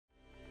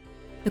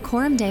The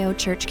Coram Deo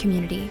Church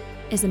community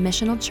is a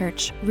missional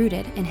church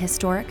rooted in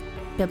historic,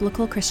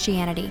 biblical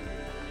Christianity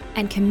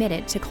and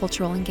committed to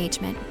cultural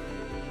engagement.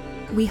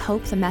 We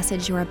hope the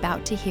message you're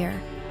about to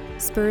hear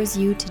spurs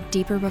you to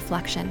deeper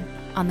reflection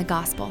on the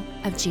gospel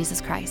of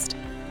Jesus Christ.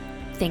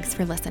 Thanks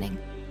for listening.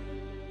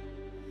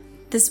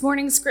 This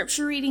morning's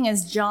scripture reading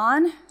is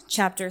John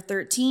chapter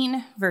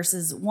 13,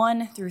 verses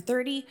 1 through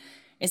 30.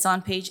 It's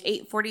on page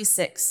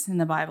 846 in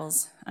the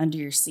Bibles under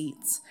your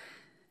seats.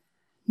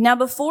 Now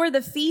before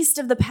the feast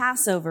of the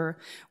Passover,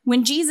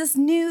 when Jesus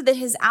knew that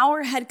his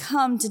hour had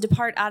come to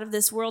depart out of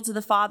this world to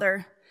the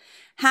Father,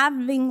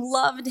 having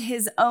loved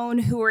his own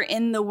who were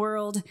in the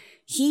world,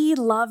 he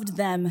loved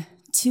them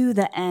to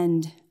the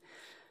end.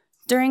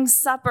 During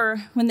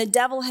supper, when the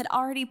devil had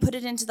already put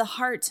it into the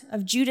heart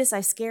of Judas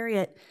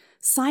Iscariot,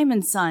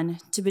 Simon's son,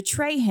 to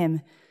betray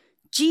him,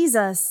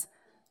 Jesus,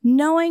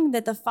 knowing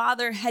that the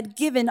Father had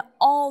given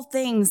all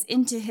things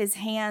into his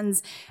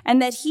hands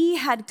and that he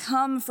had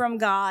come from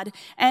God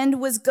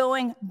and was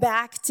going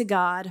back to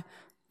God,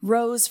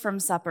 rose from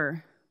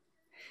supper.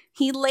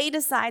 He laid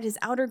aside his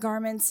outer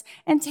garments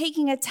and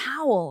taking a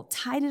towel,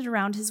 tied it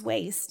around his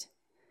waist.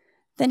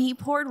 Then he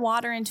poured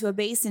water into a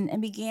basin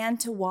and began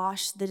to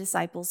wash the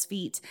disciples'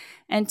 feet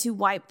and to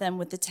wipe them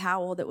with the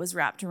towel that was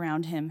wrapped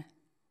around him.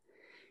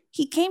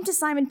 He came to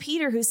Simon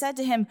Peter, who said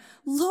to him,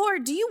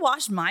 "Lord, do you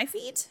wash my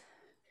feet?"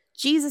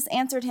 Jesus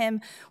answered him,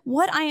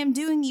 "What I am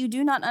doing you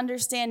do not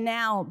understand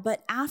now,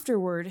 but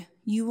afterward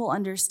you will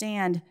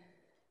understand."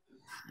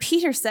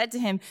 Peter said to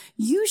him,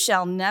 "You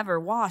shall never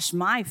wash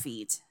my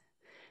feet."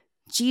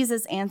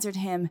 Jesus answered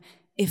him,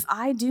 "If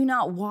I do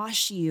not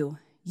wash you,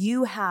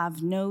 you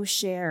have no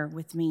share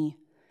with me."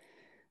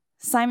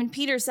 Simon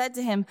Peter said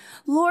to him,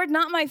 "Lord,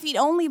 not my feet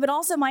only, but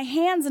also my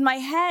hands and my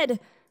head."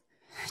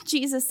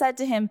 Jesus said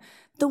to him,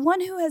 "The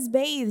one who has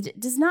bathed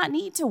does not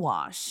need to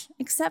wash,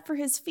 except for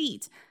his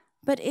feet,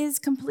 but is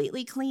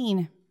completely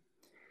clean.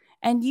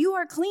 And you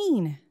are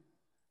clean,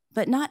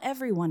 but not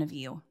every one of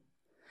you."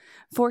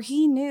 For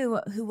he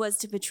knew who was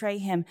to betray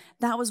him.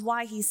 That was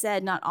why he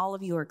said, "Not all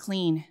of you are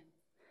clean."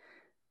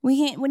 When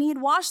he had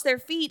washed their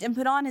feet and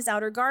put on his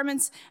outer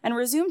garments and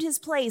resumed his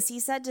place, he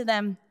said to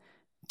them,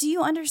 "Do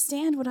you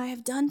understand what I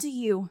have done to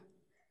you?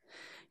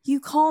 You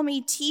call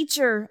me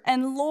teacher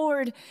and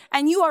Lord,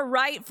 and you are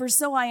right, for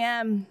so I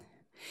am.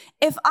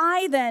 If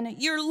I then,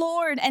 your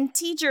Lord and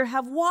teacher,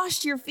 have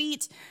washed your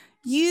feet,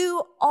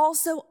 you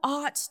also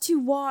ought to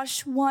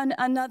wash one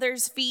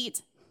another's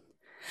feet.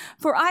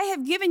 For I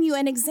have given you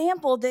an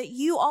example that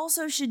you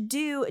also should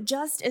do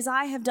just as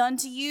I have done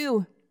to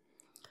you.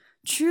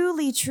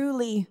 Truly,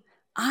 truly,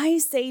 I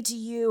say to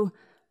you,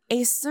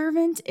 a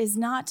servant is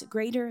not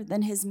greater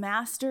than his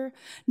master,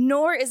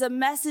 nor is a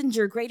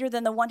messenger greater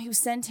than the one who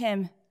sent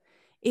him.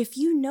 If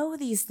you know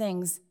these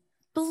things,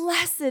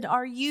 blessed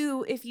are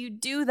you if you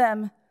do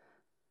them.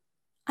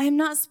 I am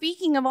not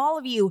speaking of all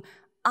of you.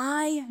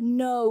 I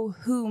know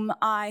whom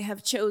I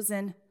have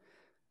chosen.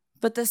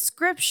 But the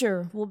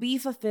scripture will be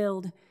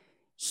fulfilled.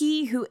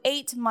 He who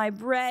ate my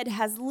bread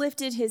has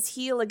lifted his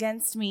heel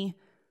against me.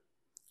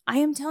 I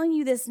am telling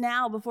you this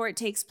now before it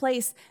takes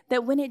place,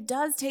 that when it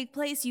does take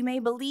place, you may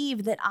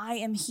believe that I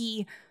am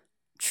he.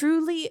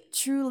 Truly,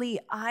 truly,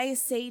 I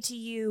say to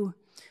you,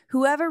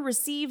 whoever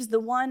receives the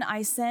one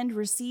I send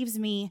receives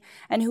me,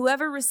 and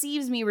whoever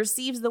receives me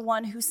receives the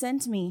one who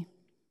sent me."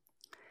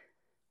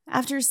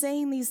 After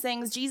saying these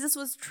things, Jesus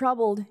was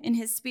troubled in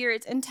his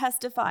spirit and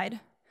testified,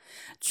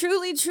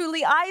 "Truly,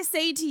 truly, I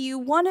say to you,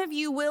 one of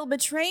you will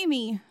betray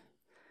me."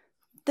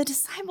 The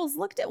disciples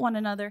looked at one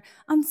another,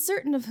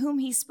 uncertain of whom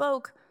he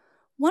spoke.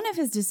 One of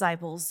his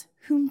disciples,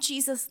 whom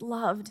Jesus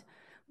loved,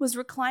 was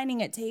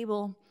reclining at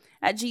table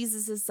at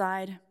Jesus'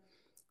 side.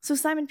 So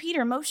Simon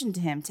Peter motioned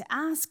to him to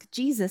ask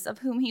Jesus of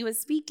whom he was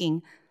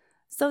speaking.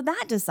 So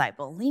that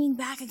disciple, leaning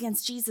back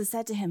against Jesus,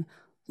 said to him,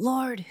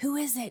 "Lord, who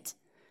is it?"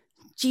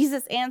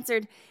 Jesus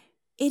answered,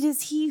 "It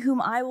is he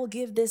whom I will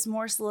give this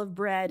morsel of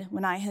bread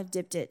when I have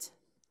dipped it."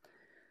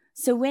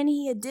 So when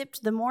he had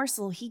dipped the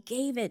morsel, he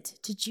gave it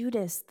to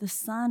Judas, the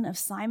son of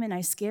Simon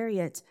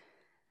Iscariot.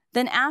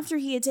 Then after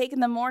he had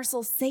taken the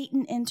morsel,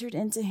 Satan entered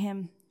into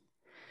him.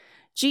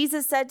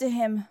 Jesus said to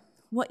him,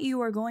 "What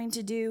you are going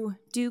to do,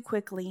 do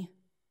quickly."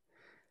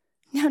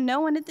 Now no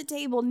one at the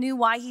table knew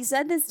why he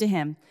said this to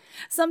him.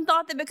 Some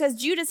thought that because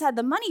Judas had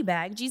the money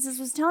bag, Jesus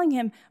was telling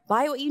him,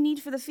 "Buy what you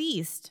need for the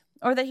feast,"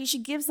 or that he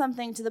should give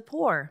something to the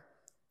poor.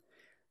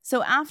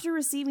 So after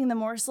receiving the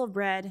morsel of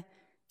bread,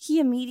 he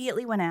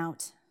immediately went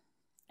out,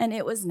 and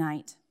it was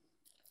night.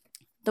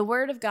 The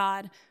word of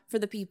God for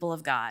the people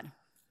of God.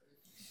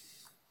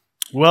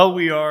 Well,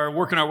 we are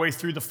working our way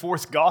through the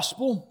fourth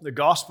gospel, the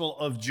Gospel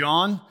of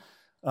John.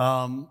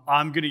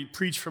 I'm going to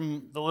preach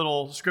from the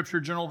little scripture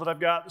journal that I've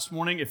got this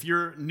morning. If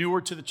you're newer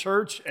to the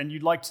church and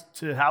you'd like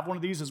to have one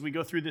of these as we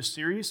go through this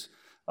series,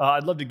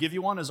 I'd love to give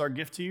you one as our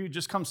gift to you.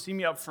 Just come see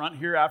me up front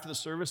here after the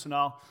service, and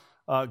I'll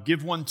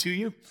give one to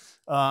you.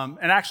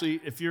 And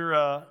actually, if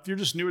you're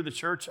just newer to the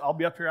church, I'll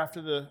be up here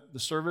after the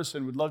service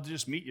and would love to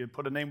just meet you,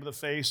 put a name with a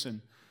face,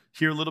 and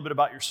hear a little bit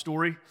about your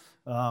story.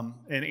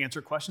 and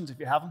answer questions if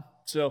you have them.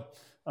 So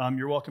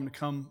you're welcome to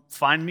come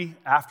find me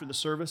after the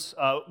service.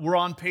 We're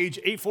on page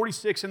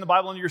 846 in the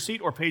Bible under your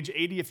seat, or page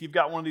 80 if you've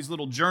got one of these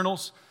little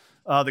journals.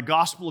 The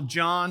Gospel of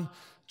John,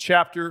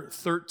 chapter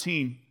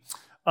 13.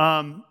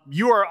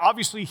 You are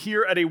obviously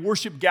here at a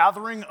worship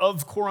gathering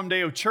of Coram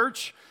Deo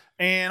Church,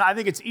 and I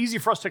think it's easy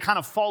for us to kind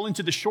of fall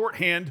into the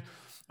shorthand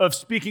of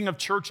speaking of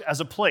church as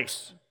a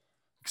place.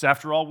 Because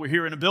after all, we're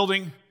here in a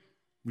building.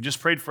 We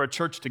just prayed for a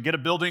church to get a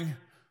building.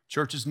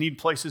 Churches need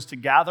places to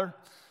gather.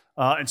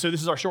 And so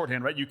this is our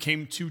shorthand, right? You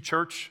came to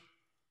church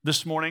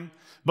this morning.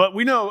 But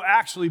we know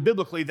actually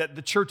biblically that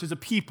the church is a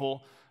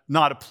people,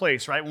 not a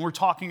place, right? When we're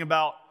talking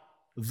about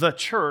the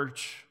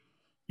church,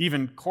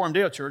 even Coram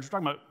Deo Church, we're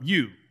talking about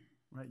you,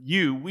 right?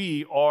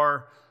 We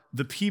are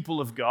the people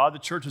of God. The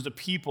church is a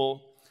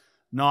people,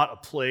 not a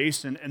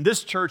place. And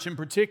this church in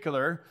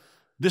particular,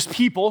 this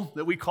people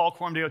that we call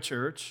Coram Deo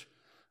Church,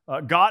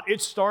 got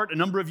its start a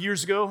number of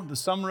years ago, the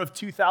summer of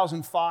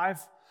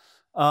 2005,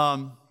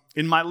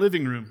 in my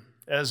living room,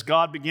 as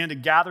God began to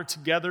gather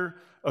together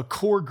a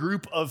core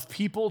group of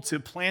people to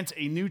plant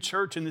a new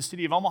church in the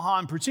city of Omaha,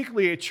 and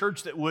particularly a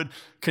church that would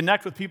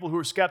connect with people who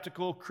are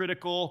skeptical,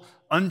 critical,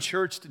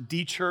 unchurched,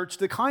 dechurched,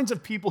 the kinds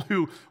of people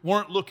who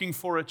weren't looking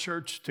for a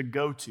church to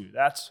go to.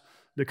 That's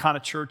the kind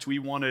of church we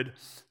wanted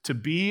to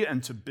be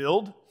and to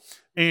build.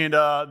 And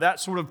that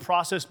sort of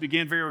process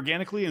began very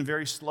organically and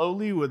very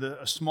slowly with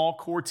a small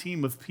core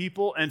team of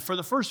people. And for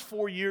the first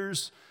 4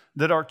 years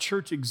that our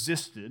church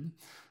existed,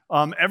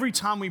 every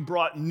time we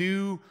brought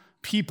new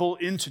people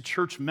into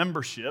church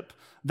membership,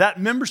 that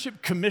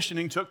membership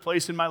commissioning took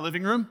place in my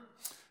living room.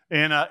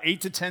 And 8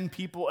 to 10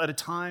 people at a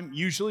time.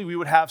 Usually we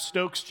would have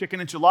Stokes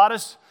chicken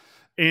enchiladas.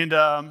 And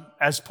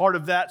as part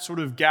of that sort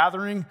of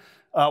gathering,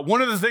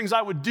 one of the things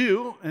I would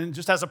do, and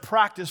just as a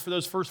practice for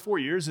those first 4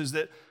 years, is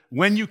that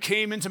when you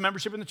came into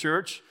membership in the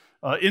church,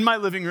 in my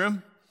living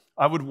room,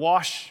 I would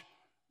wash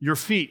your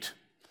feet.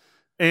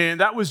 And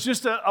that was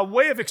just a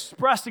way of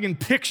expressing and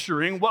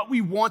picturing what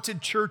we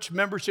wanted church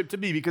membership to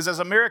be. Because as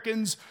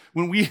Americans,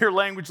 when we hear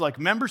language like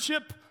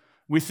membership,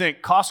 we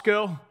think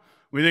Costco,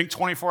 we think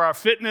 24-Hour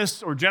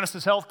Fitness or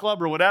Genesis Health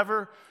Club or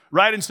whatever,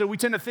 right? And so we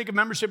tend to think of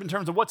membership in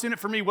terms of what's in it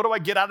for me, what do I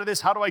get out of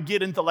this, how do I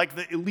get into like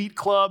the elite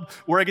club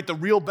where I get the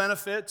real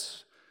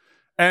benefits?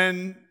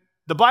 And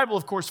the Bible,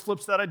 of course,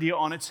 flips that idea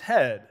on its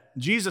head.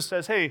 Jesus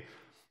says, hey,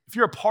 if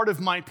you're a part of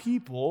my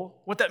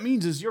people, what that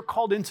means is you're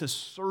called into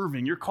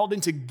serving. You're called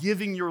into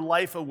giving your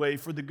life away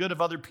for the good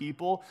of other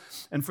people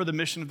and for the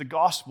mission of the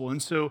gospel.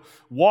 And so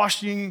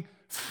washing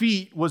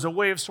feet was a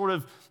way of sort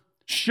of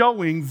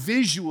showing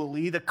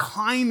visually the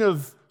kind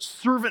of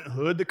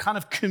servanthood, the kind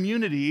of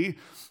community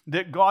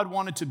that God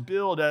wanted to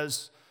build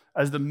as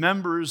the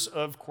members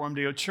of Coram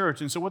Deo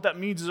Church. And so what that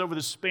means is over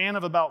the span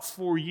of about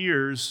 4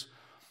 years,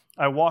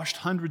 I washed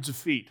hundreds of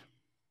feet.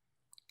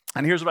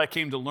 And here's what I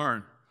came to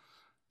learn.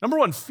 Number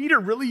one, feet are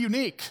really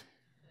unique.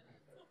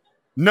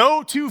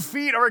 No 2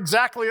 feet are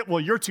exactly,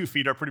 well, your 2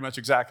 feet are pretty much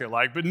exactly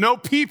alike, but no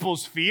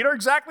people's feet are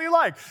exactly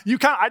alike.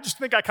 I just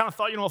think I kind of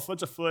thought, a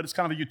foot's a foot. It's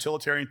kind of a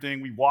utilitarian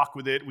thing. We walk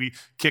with it. We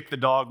kick the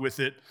dog with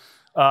it.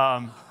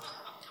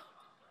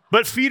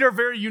 But feet are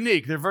very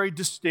unique. They're very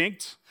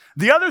distinct.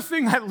 The other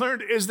thing I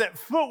learned is that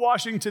foot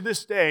washing to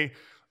this day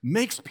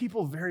makes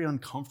people very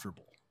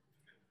uncomfortable.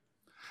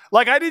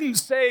 Like I didn't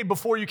say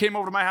before you came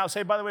over to my house,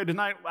 hey, by the way,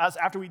 tonight,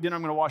 after we eat dinner,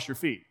 I'm going to wash your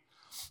feet.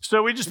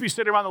 So we'd just be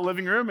sitting around the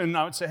living room, and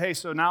I would say, hey,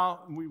 so now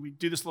we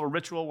do this little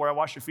ritual where I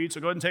wash your feet, so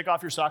go ahead and take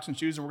off your socks and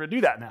shoes, and we're going to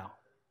do that now.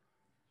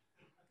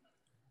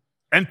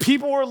 And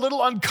people were a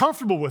little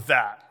uncomfortable with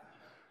that.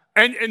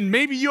 And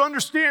maybe you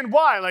understand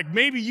why. Like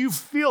maybe you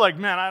feel like,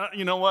 man,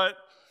 you know what?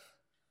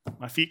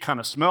 My feet kind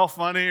of smell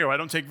funny, or I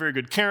don't take very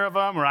good care of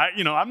them, or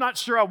I'm not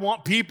sure I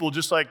want people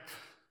just like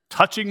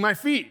touching my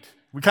feet.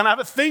 We kind of have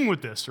a thing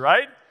with this,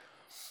 right?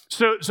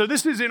 So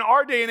this is in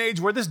our day and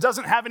age where this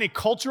doesn't have any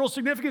cultural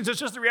significance. It's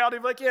just the reality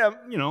of like,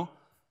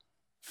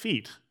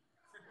 feet.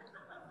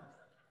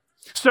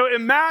 So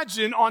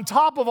imagine on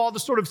top of all the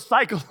sort of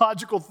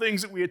psychological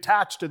things that we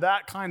attach to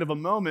that kind of a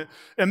moment,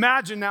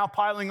 imagine now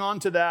piling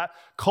onto that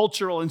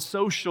cultural and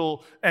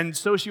social and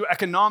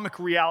socioeconomic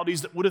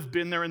realities that would have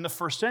been there in the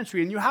first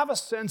century. And you have a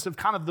sense of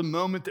kind of the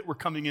moment that we're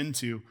coming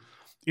into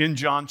in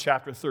John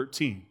chapter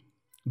 13.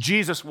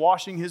 Jesus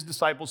washing his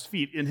disciples'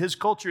 feet. In his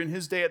culture, in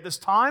his day at this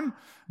time,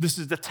 this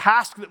is the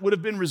task that would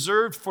have been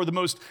reserved for the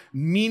most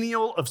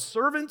menial of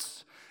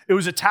servants. It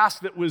was a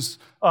task that was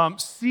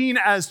seen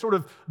as sort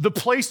of the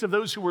place of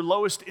those who were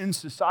lowest in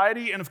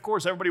society. And of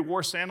course, everybody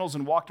wore sandals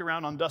and walked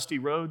around on dusty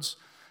roads.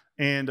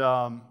 And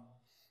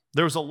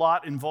there was a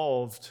lot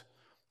involved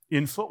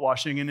in foot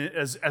washing. And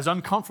as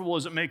uncomfortable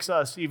as it makes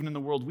us, even in the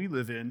world we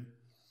live in,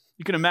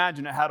 you can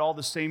imagine it had all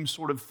the same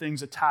sort of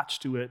things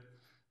attached to it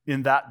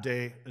in that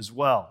day as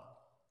well.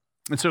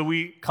 And so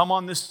we come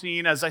on this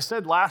scene, as I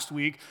said last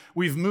week,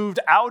 we've moved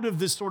out of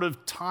this sort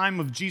of time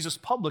of Jesus'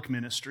 public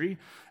ministry,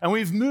 and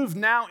we've moved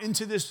now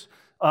into this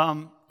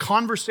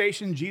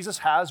conversation Jesus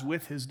has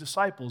with his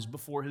disciples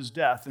before his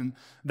death. And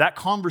that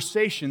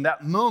conversation,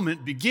 that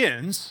moment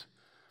begins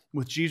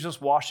with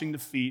Jesus washing the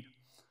feet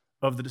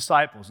of the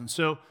disciples. And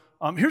so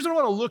here's what I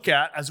want to look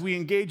at as we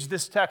engage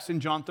this text in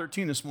John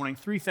 13 this morning.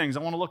 Three things. I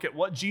want to look at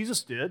what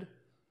Jesus did,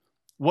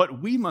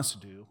 what we must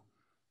do,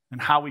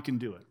 and how we can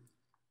do it.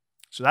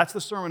 So that's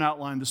the sermon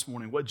outline this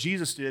morning. What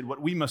Jesus did,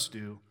 what we must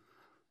do,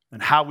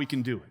 and how we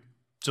can do it.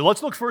 So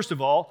let's look first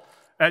of all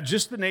at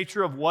just the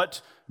nature of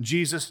what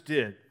Jesus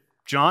did.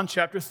 John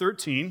chapter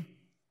 13,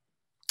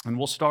 and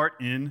we'll start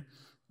in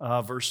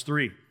verse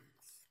 3.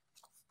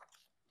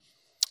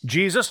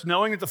 Jesus,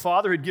 knowing that the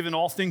Father had given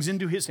all things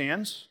into his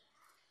hands,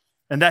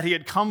 and that he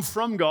had come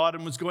from God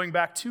and was going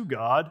back to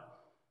God,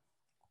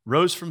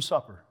 rose from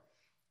supper.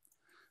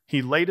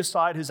 He laid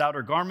aside his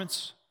outer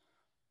garments,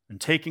 and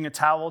taking a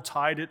towel,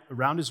 tied it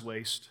around his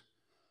waist.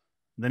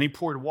 Then he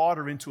poured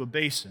water into a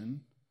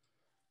basin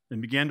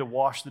and began to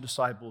wash the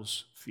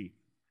disciples' feet.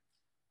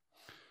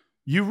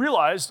 You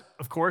realize,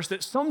 of course,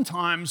 that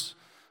sometimes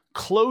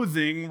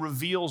clothing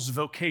reveals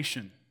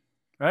vocation,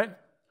 right?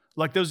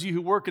 Like those of you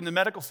who work in the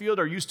medical field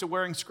are used to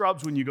wearing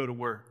scrubs when you go to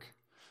work.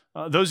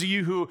 Those of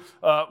you who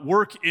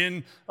work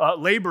in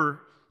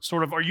labor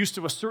sort of are used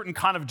to a certain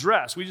kind of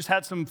dress. We just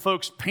had some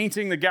folks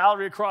painting the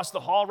gallery across the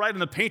hall, right?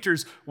 And the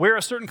painters wear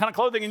a certain kind of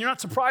clothing, and you're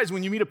not surprised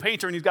when you meet a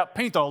painter and he's got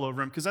paint all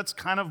over him, because that's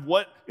kind of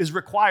what is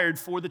required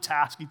for the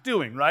task he's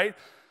doing, right?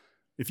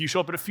 If you show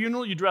up at a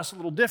funeral, you dress a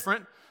little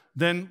different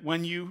than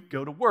when you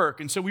go to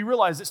work. And so we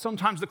realize that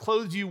sometimes the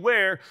clothes you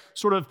wear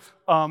sort of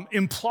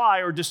imply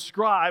or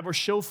describe or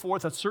show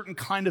forth a certain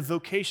kind of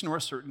vocation or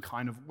a certain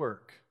kind of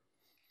work.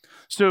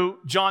 So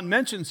John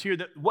mentions here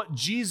that what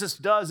Jesus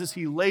does is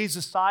he lays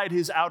aside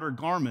his outer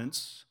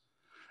garments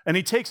and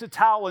he takes a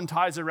towel and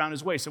ties it around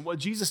his waist. And what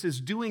Jesus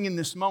is doing in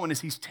this moment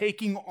is he's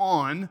taking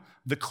on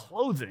the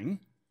clothing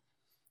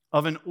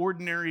of an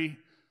ordinary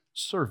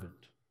servant.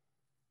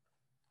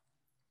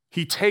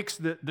 He takes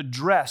the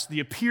dress, the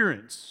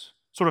appearance,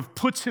 sort of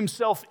puts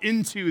himself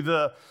into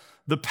the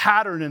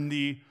pattern and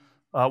the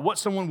what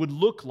someone would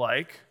look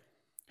like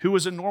who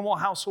was a normal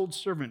household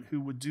servant who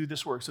would do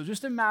this work. So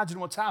just imagine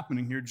what's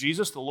happening here.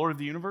 Jesus, the Lord of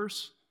the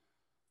universe,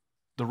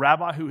 the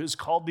rabbi who has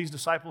called these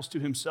disciples to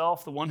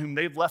himself, the one whom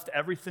they've left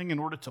everything in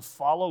order to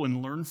follow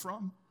and learn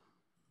from,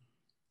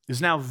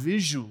 is now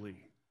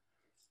visually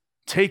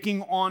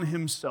taking on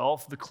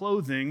himself the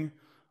clothing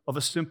of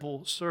a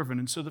simple servant.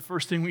 And so the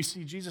first thing we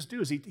see Jesus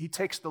do is he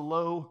takes the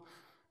low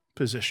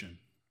position.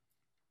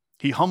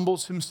 He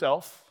humbles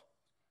himself,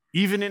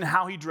 even in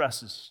how he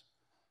dresses.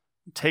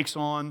 He takes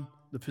on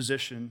the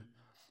position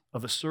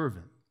of a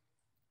servant.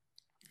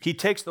 He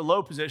takes the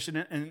low position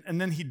and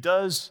then he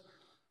does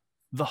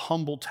the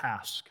humble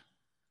task.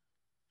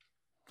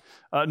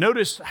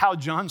 Notice how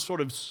John sort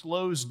of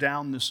slows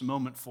down this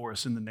moment for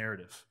us in the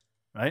narrative,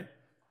 right?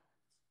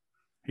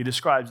 He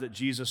describes that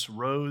Jesus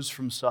rose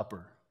from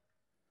supper.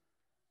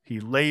 He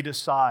laid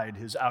aside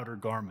his outer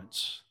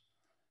garments.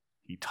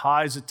 He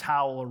ties a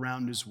towel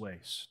around his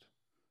waist.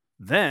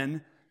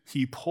 Then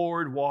he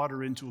poured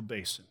water into a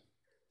basin.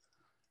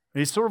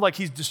 And it's sort of like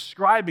he's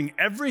describing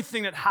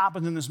everything that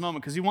happens in this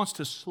moment because he wants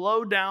to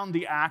slow down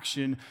the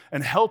action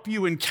and help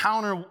you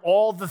encounter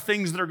all the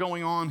things that are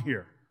going on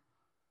here.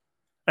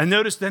 And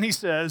notice then he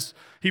says,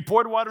 he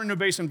poured water into a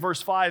basin,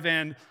 verse 5,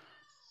 and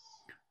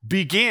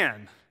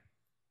began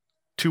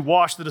to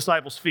wash the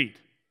disciples' feet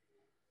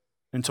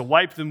and to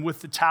wipe them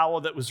with the towel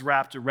that was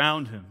wrapped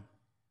around him.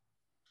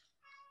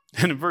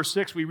 And in verse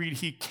 6, we read,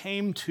 he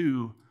came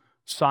to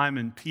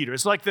Simon Peter.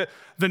 It's like the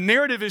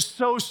narrative is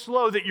so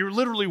slow that you're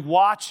literally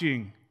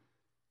watching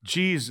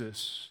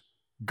Jesus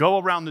go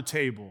around the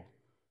table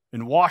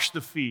and wash the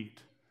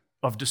feet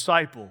of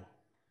disciple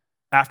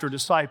after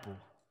disciple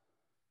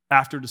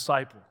after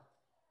disciple.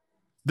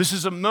 This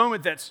is a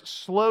moment that's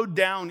slowed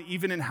down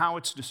even in how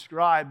it's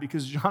described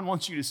because John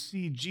wants you to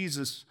see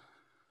Jesus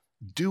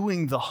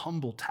doing the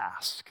humble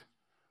task,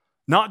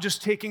 not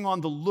just taking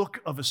on the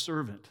look of a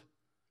servant,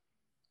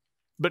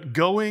 but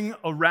going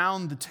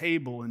around the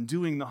table and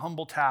doing the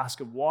humble task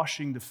of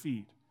washing the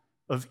feet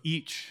of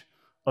each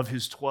of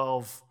his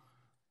 12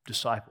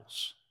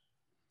 disciples.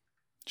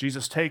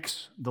 Jesus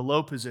takes the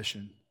low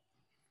position.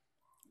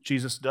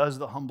 Jesus does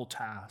the humble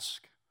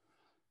task.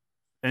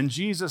 And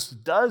Jesus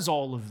does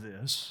all of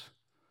this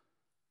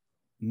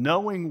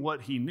knowing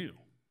what he knew.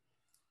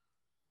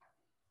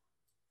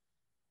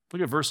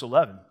 Look at verse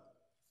 11.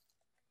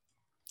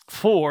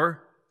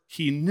 For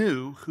he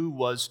knew who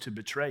was to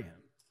betray him.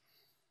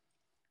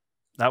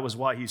 That was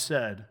why he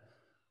said,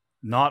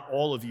 not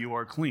all of you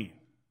are clean.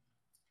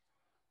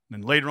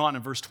 And then later on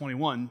in verse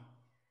 21,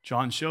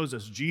 John shows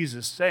us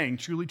Jesus saying,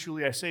 truly,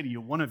 truly, I say to you,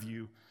 one of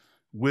you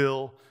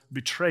will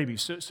betray me.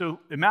 So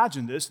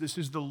imagine this. This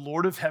is the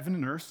Lord of heaven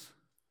and earth.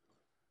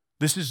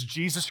 This is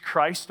Jesus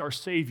Christ, our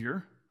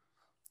Savior,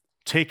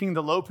 taking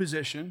the low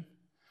position,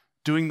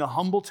 doing the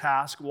humble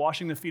task,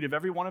 washing the feet of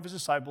every one of his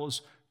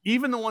disciples,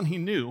 even the one he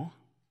knew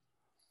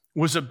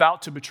was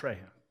about to betray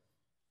him.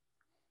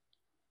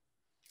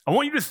 I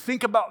want you to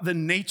think about the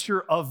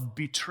nature of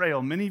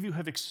betrayal. Many of you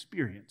have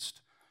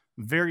experienced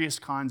various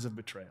kinds of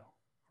betrayal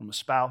from a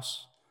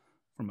spouse,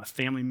 from a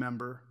family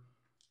member,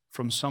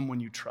 from someone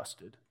you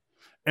trusted.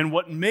 And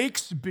what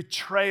makes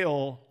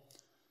betrayal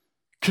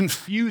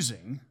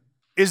confusing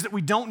is that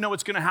we don't know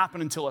what's going to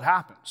happen until it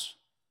happens.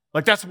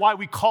 Like, that's why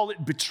we call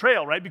it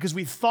betrayal, right? Because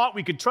we thought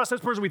we could trust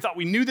this person. We thought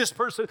we knew this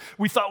person.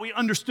 We thought we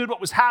understood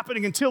what was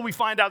happening until we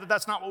find out that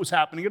that's not what was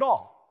happening at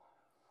all.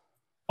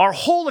 Our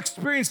whole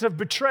experience of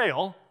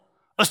betrayal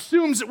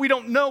assumes that we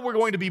don't know we're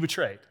going to be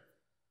betrayed.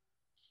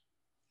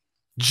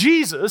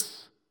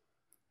 Jesus,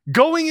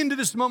 going into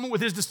this moment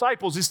with his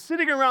disciples, is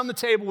sitting around the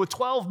table with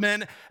 12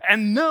 men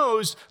and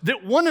knows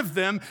that one of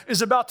them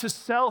is about to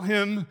sell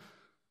him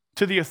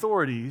to the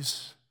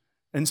authorities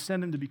and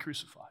send him to be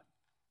crucified.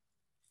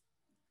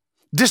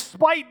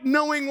 Despite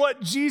knowing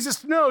what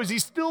Jesus knows, he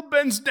still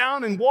bends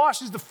down and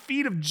washes the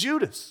feet of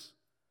Judas.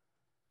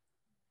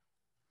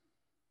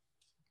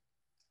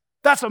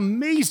 That's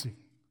amazing.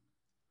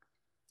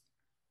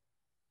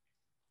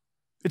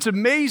 It's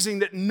amazing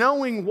that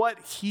knowing what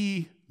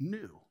he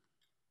knew,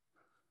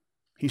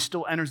 he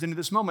still enters into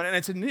this moment. And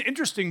it's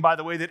interesting, by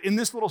the way, that in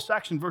this little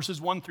section, verses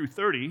 1 through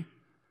 30,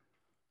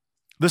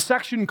 the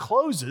section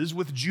closes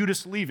with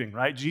Judas leaving,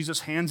 right?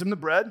 Jesus hands him the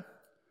bread,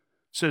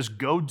 says,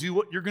 go do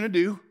what you're going to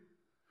do.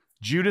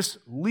 Judas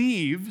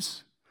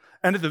leaves,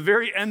 and at the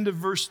very end of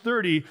verse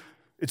 30,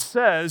 it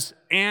says,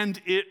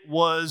 and it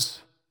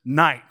was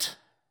night.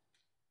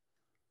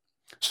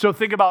 So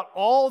think about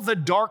all the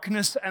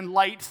darkness and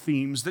light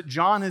themes that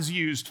John has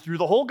used through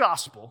the whole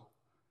gospel,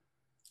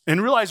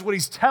 and realize what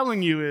he's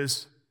telling you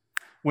is,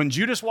 when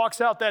Judas walks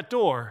out that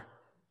door,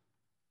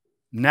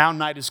 now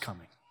night is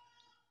coming.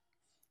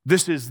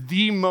 This is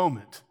the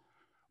moment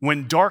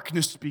when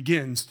darkness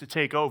begins to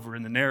take over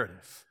in the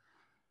narrative.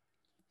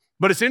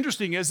 But it's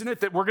interesting, isn't it,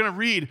 that we're going to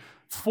read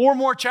 4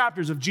 more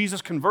chapters of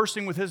Jesus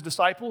conversing with his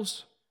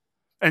disciples,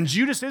 and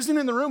Judas isn't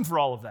in the room for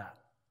all of that.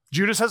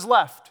 Judas has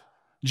left.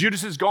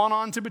 Judas has gone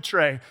on to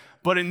betray.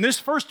 But in this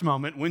first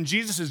moment, when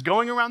Jesus is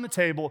going around the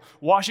table,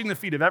 washing the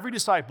feet of every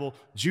disciple,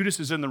 Judas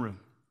is in the room.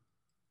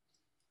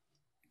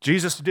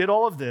 Jesus did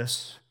all of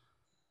this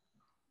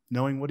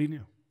knowing what he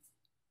knew.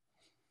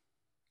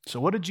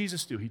 So what did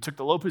Jesus do? He took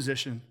the low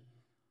position,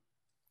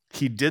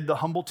 he did the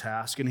humble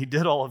task, and he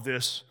did all of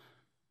this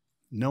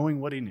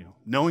knowing what he knew,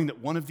 knowing that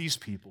one of these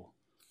people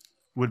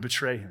would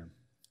betray him.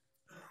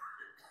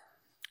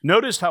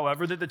 Notice,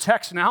 however, that the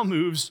text now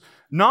moves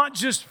not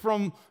just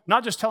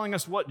telling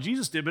us what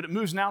Jesus did, but it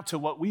moves now to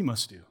what we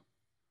must do.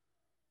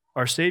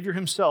 Our Savior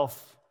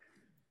himself,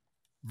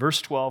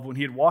 verse 12, when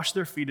he had washed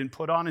their feet and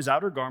put on his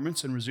outer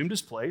garments and resumed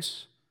his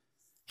place,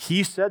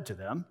 he said to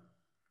them,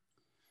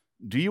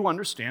 do you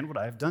understand what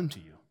I have done to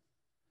you?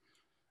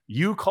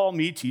 You call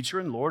me teacher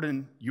and Lord,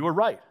 and you are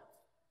right,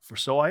 for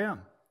so I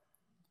am.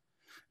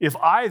 If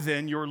I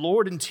then, your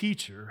Lord and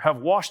teacher, have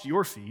washed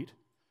your feet,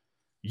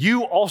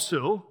 you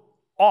also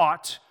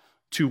ought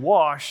to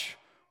wash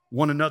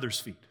one another's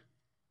feet.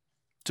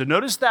 So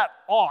notice that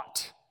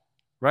ought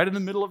right in the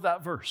middle of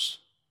that verse.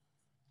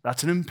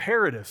 That's an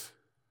imperative.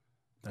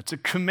 That's a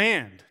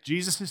command.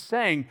 Jesus is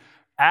saying,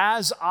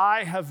 as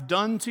I have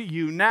done to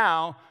you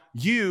now,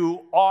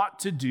 you ought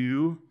to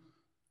do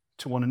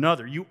to one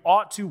another. You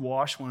ought to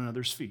wash one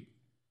another's feet.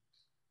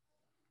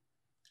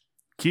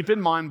 Keep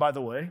in mind, by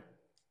the way,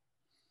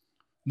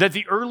 that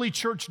the early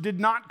church did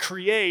not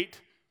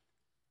create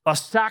a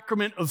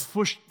sacrament of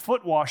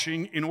foot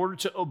washing in order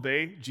to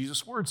obey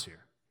Jesus' words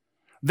here.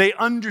 They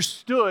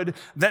understood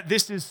that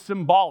this is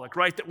symbolic,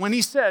 right? That when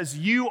he says,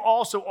 you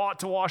also ought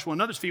to wash one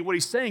another's feet, what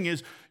he's saying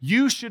is,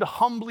 you should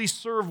humbly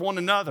serve one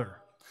another.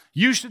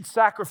 You should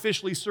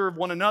sacrificially serve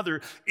one another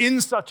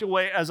in such a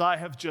way as I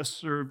have just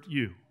served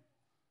you.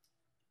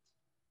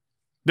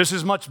 This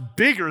is much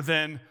bigger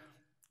than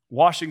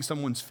washing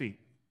someone's feet.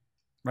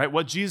 Right?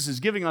 What Jesus is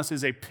giving us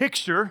is a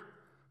picture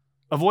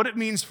of what it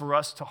means for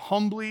us to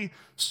humbly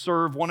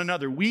serve one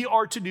another. We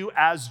are to do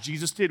as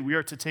Jesus did. We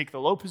are to take the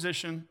low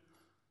position,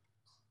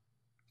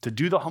 to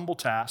do the humble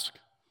task,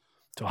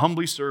 to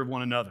humbly serve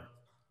one another.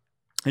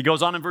 He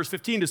goes on in verse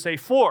 15 to say,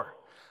 for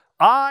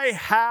I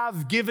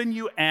have given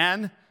you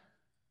an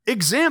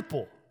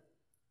example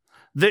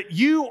that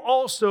you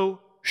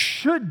also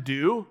should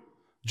do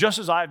just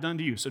as I have done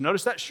to you. So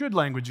notice that should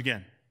language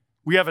again.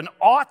 We have an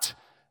ought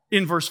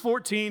in verse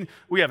 14,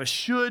 we have a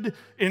should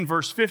in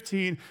verse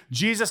 15.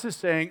 Jesus is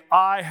saying,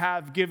 I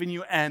have given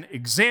you an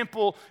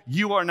example.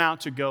 You are now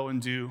to go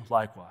and do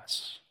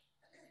likewise.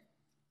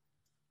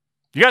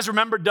 You guys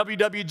remember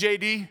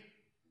WWJD?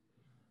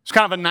 It's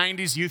kind of a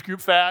 90s youth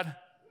group fad.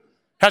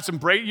 You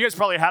guys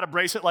probably had a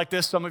bracelet like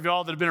this, some of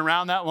y'all that have been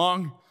around that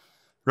long,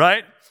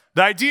 right?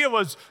 The idea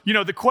was,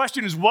 the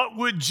question is, what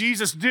would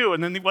Jesus do?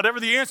 And then whatever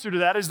the answer to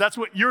that is, that's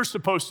what you're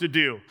supposed to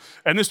do.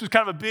 And this was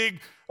kind of a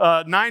big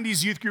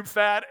 90s youth group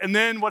fad. And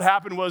then what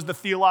happened was the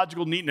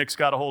theological neatniks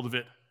got a hold of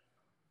it.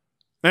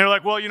 And they were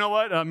like, well, you know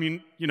what?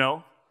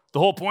 The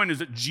whole point is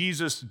that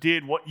Jesus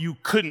did what you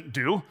couldn't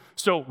do.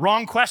 So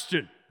wrong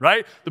question,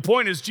 right? The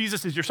point is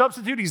Jesus is your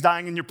substitute. He's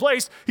dying in your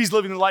place. He's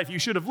living the life you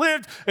should have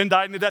lived and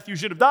died in the death you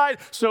should have died.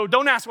 So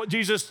don't ask what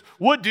Jesus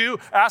would do.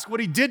 Ask what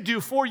he did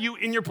do for you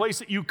in your place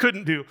that you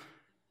couldn't do.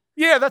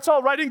 Yeah, that's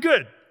all right and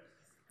good,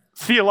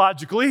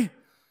 theologically.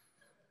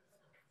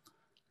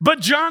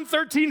 But John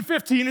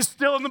 13:15 is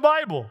still in the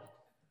Bible.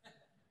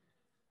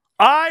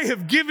 I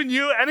have given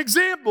you an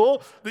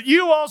example that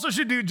you also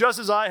should do just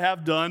as I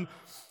have done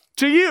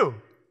to you,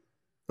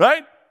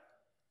 right?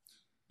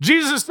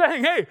 Jesus is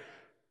saying, hey,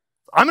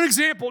 I'm an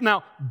example.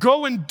 Now,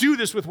 go and do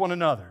this with one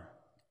another.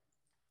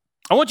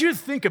 I want you to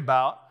think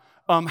about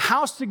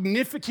how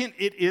significant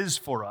it is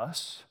for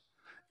us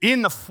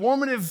in the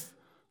formative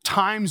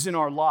times in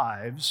our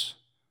lives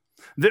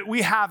that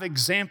we have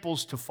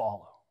examples to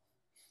follow,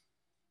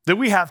 that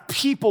we have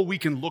people we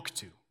can look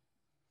to.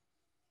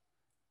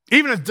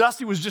 Even as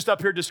Dusty was just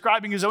up here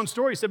describing his own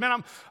story, he said,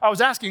 man, I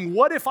was asking,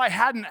 what if I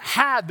hadn't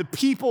had the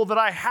people that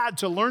I had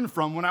to learn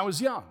from when I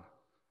was young?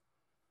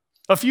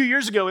 A few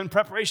years ago, in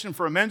preparation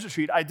for a men's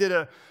retreat, I did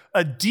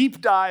a deep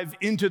dive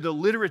into the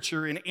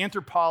literature in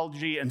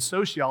anthropology and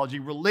sociology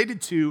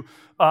related to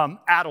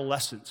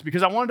adolescence,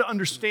 because I wanted to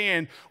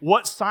understand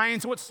what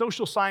science, what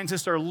social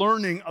scientists are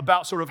learning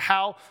about sort of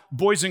how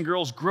boys and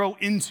girls grow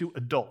into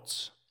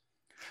adults.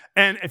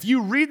 And if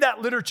you read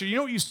that literature, you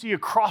know what you see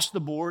across the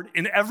board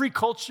in every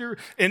culture,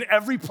 in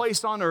every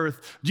place on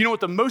earth? Do you know what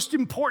the most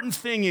important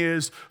thing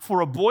is for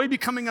a boy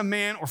becoming a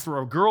man or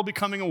for a girl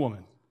becoming a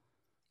woman?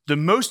 The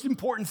most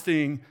important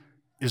thing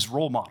is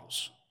role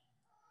models,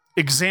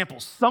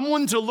 examples,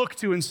 someone to look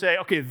to and say,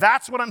 okay,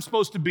 that's what I'm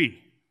supposed to be.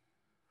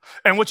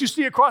 And what you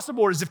see across the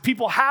board is if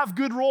people have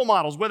good role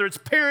models, whether it's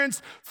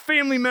parents,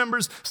 family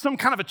members, some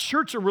kind of a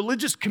church or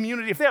religious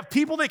community, if they have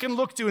people they can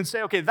look to and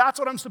say, okay, that's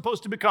what I'm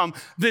supposed to become,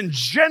 then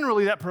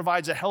generally that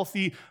provides a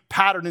healthy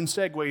pattern and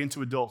segue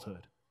into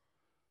adulthood.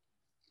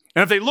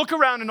 And if they look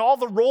around and all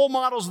the role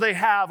models they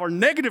have are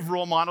negative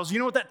role models, you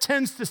know what that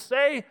tends to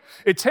say?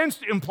 It tends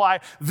to imply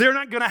they're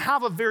not going to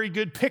have a very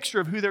good picture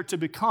of who they're to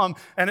become,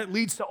 and it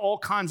leads to all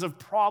kinds of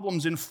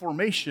problems in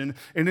formation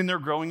and in their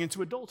growing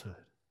into adulthood.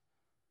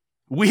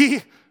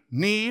 We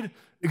need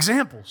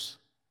examples.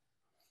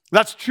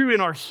 That's true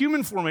in our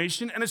human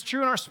formation, and it's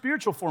true in our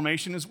spiritual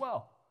formation as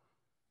well.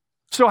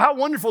 So how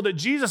wonderful that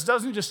Jesus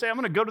doesn't just say, I'm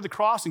going to go to the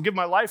cross and give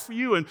my life for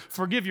you and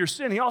forgive your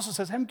sin. He also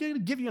says, I'm going to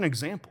give you an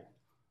example.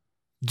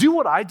 Do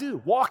what I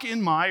do. Walk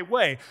in my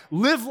way.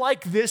 Live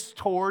like this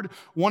toward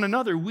one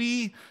another.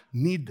 We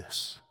need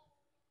this.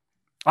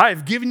 I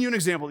have given you an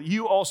example that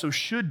you also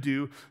should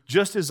do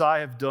just as I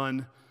have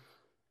done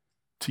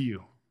to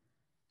you.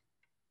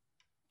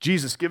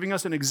 Jesus giving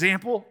us an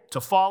example to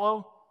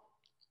follow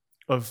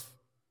of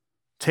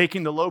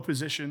taking the low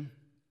position,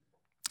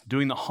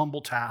 doing the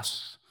humble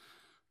tasks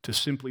to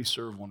simply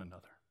serve one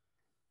another.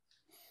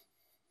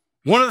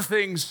 One of the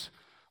things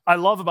I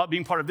love about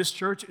being part of this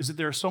church is that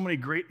there are so many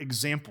great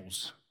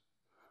examples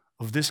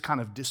of this kind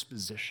of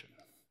disposition,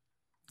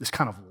 this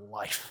kind of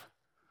life.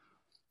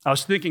 I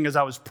was thinking as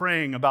I was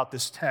praying about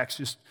this text,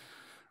 just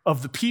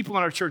of the people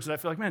in our church that I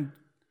feel like, man,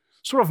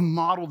 sort of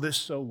model this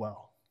so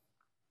well.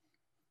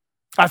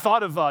 I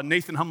thought of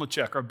Nathan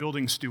Humlicek, our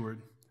building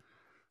steward,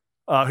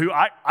 who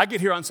I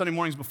get here on Sunday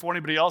mornings before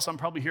anybody else. I'm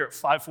probably here at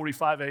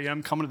 5:45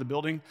 a.m. coming to the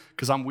building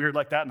because I'm weird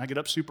like that and I get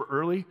up super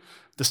early.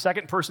 The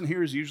second person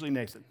here is usually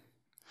Nathan.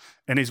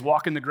 And he's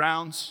walking the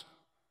grounds.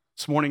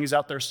 This morning he's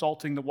out there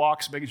salting the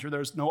walks, making sure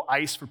there's no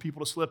ice for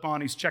people to slip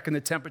on. He's checking the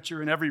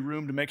temperature in every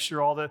room to make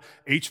sure all the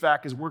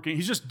HVAC is working.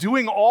 He's just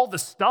doing all the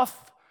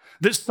stuff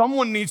that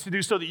someone needs to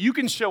do so that you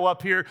can show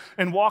up here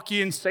and walk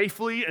in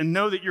safely and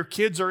know that your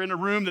kids are in a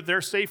room that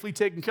they're safely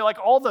taken care of. Like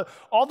all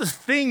the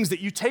things that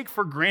you take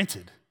for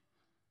granted.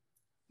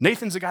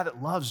 Nathan's a guy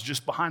that loves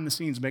just behind the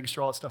scenes making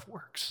sure all that stuff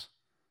works.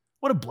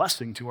 What a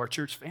blessing to our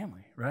church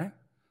family, right?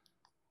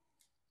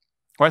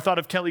 Or I thought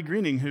of Kelly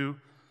Greening, who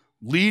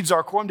leads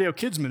our Coram Deo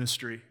Kids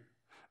ministry.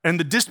 And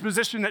the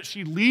disposition that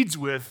she leads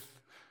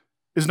with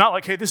is not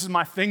like, hey, this is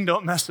my thing,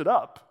 don't mess it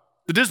up.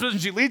 The disposition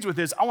she leads with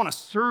is, I want to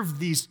serve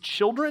these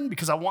children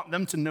because I want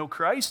them to know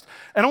Christ,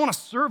 and I want to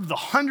serve the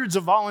hundreds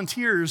of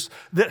volunteers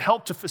that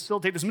help to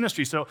facilitate this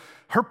ministry. So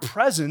her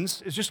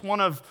presence is just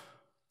one of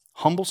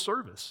humble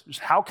service.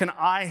 Just how can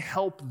I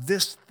help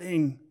this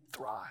thing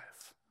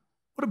thrive?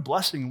 What a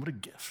blessing, what a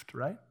gift,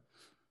 right?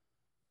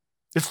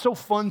 It's so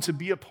fun to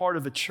be a part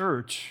of a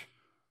church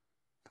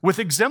with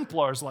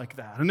exemplars like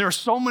that. And there are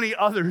so many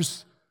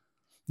others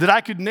that I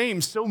could name,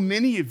 so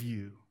many of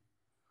you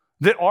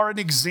that are an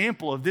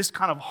example of this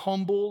kind of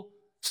humble,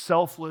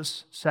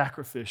 selfless,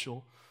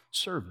 sacrificial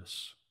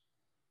service.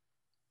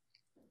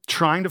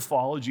 Trying to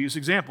follow Jesus'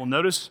 example.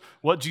 Notice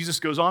what Jesus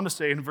goes on to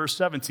say in verse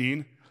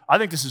 17. I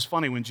think this is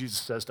funny when Jesus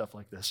says stuff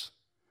like this.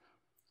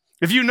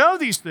 If you know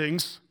these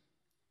things,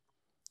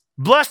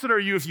 blessed are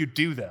you if you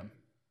do them.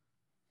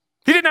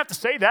 He didn't have to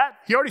say that.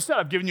 He already said,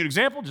 I've given you an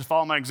example, just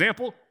follow my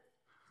example.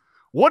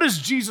 What does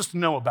Jesus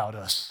know about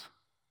us?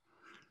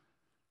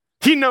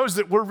 He knows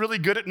that we're really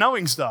good at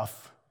knowing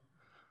stuff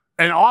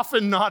and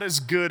often not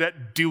as good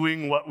at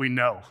doing what we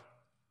know.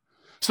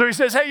 So he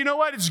says, hey, you know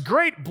what? It's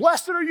great.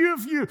 Blessed are you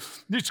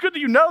it's good that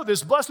you know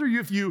this. Blessed are you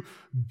if you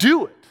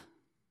do it.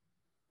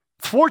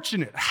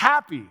 Fortunate,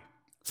 happy,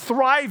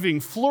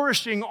 thriving,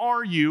 flourishing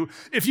are you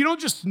if you don't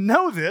just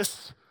know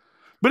this,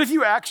 but if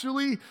you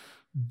actually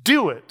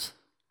do it.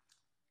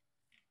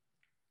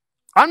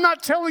 I'm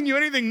not telling you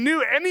anything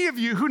new. Any of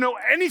you who know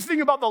anything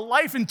about the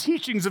life and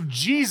teachings of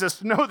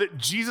Jesus know that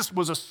Jesus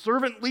was a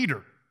servant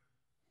leader.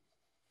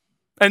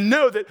 And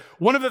know that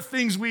one of the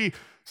things we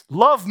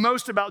love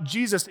most about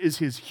Jesus is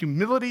his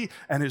humility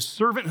and his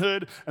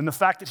servanthood and the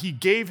fact that he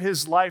gave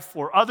his life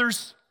for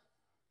others.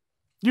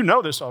 You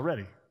know this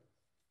already.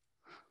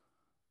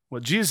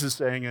 What Jesus is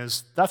saying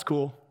is, that's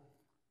cool.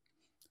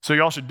 So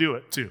y'all should do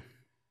it too.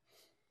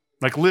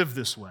 Like, live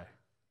this way.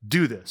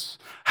 Do this.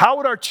 How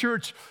would our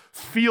church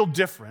feel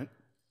different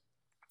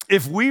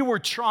if we were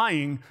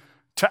trying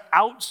to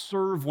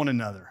outserve one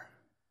another?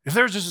 If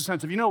there's just a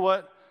sense of, you know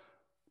what?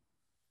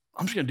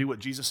 I'm just going to do what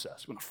Jesus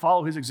says. I'm going to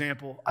follow his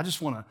example. I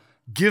just want to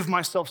give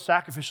myself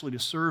sacrificially to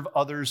serve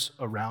others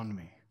around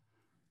me.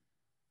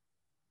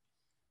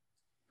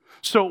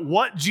 So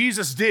what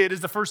Jesus did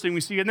is the first thing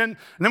we see, and then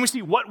we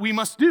see what we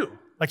must do.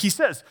 Like he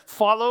says,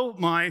 follow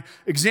my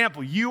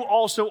example. You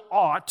also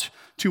ought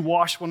to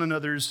wash one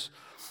another's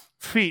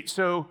feet.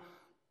 So,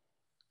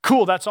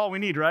 cool, that's all we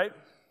need, right?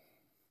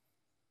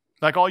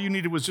 Like all you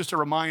needed was just a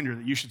reminder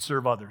that you should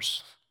serve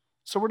others.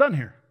 So we're done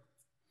here.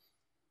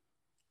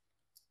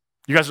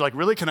 You guys are like,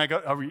 really? Can I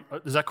go?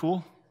 Is that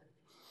cool?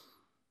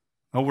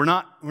 No, we're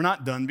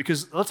not done,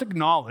 because let's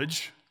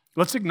acknowledge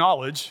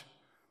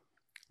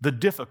the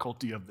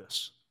difficulty of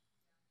this.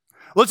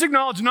 Let's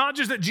acknowledge not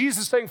just that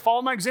Jesus is saying,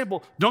 follow my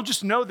example. Don't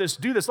just know this,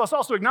 do this. Let's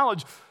also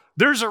acknowledge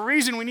there's a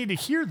reason we need to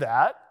hear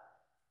that.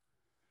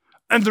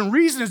 And the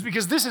reason is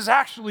because this is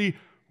actually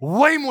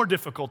way more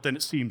difficult than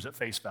it seems at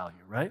face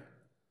value, right?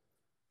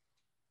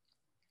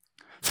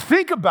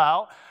 Think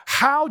about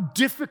how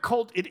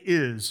difficult it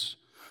is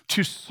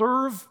to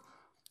serve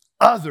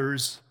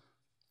others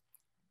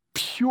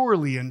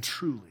purely and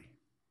truly.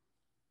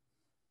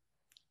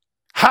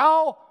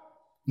 How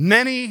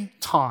many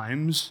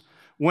times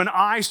when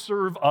I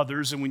serve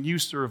others and when you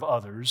serve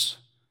others,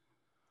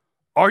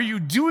 are you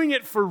doing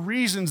it for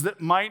reasons that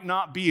might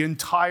not be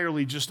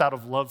entirely just out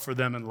of love for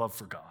them and love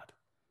for God?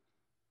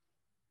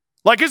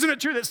 Like, isn't it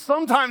true that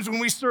sometimes when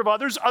we serve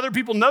others, other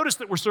people notice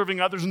that we're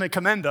serving others and they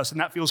commend us, and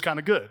that feels kind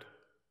of good?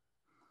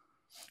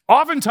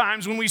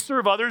 Oftentimes when we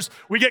serve others,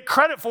 we get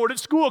credit for it at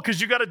school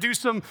because you got to do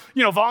some,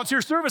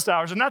 volunteer service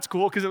hours, and that's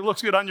cool because it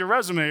looks good on your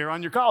resume or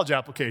on your college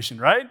application,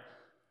 right?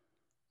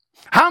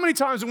 How many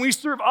times when we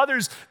serve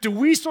others do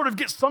we sort of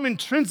get some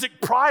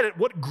intrinsic pride at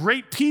what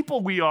great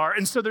people we are,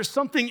 and so there's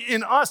something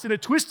in us in a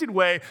twisted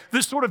way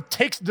that sort of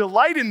takes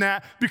delight in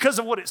that because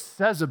of what it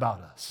says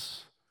about us?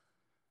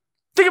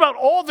 Think about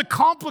all the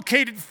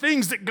complicated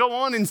things that go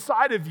on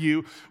inside of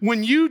you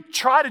when you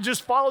try to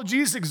just follow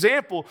Jesus'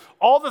 example,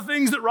 all the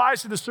things that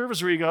rise to the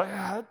surface where you go,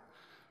 yeah,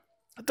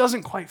 that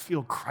doesn't quite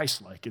feel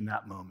Christ-like in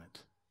that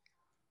moment.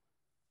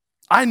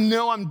 I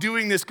know I'm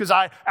doing this because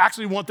I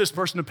actually want this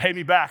person to pay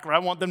me back, or I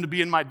want them to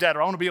be in my debt,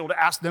 or I want to be able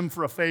to ask them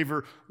for a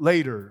favor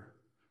later.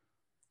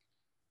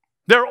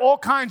 There are all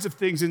kinds of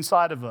things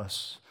inside of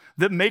us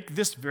that make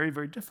this very,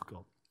 very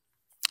difficult.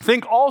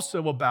 Think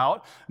also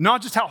about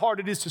not just how hard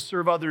it is to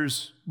serve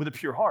others with a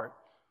pure heart,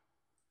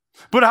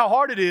 but how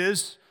hard it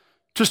is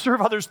to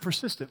serve others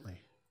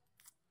persistently.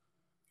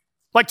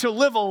 Like to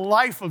live a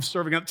life of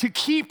serving others, to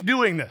keep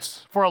doing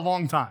this for a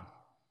long time.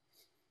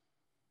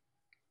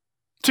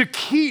 To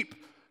keep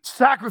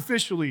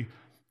sacrificially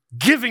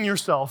giving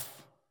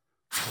yourself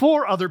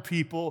for other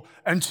people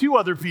and to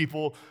other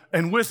people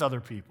and with other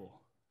people.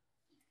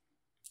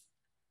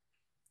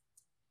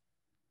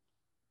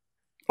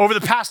 Over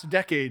the past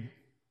decade,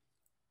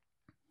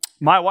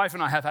 my wife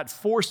and I have had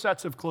 4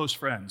 sets of close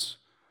friends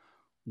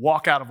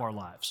walk out of our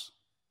lives.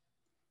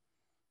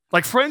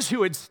 Like friends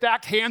who had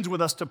stacked hands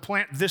with us to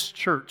plant this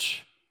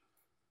church.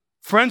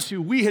 Friends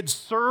who we had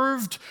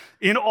served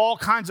in all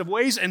kinds of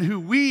ways and who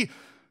we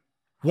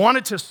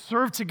wanted to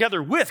serve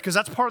together with, because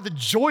that's part of the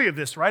joy of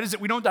this, right? Is that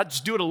we don't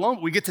just do it alone,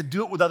 but we get to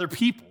do it with other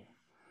people.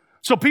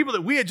 So people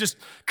that we had just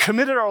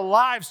committed our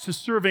lives to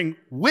serving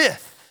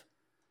with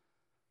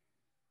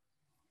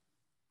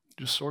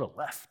just sort of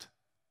left.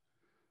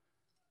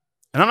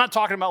 And I'm not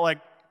talking about like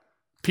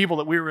people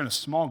that we were in a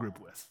small group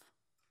with.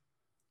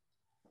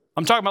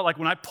 I'm talking about like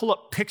when I pull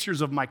up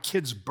pictures of my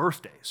kids'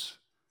 birthdays,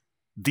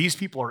 these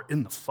people are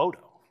in the photo.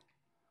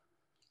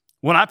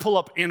 When I pull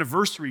up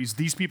anniversaries,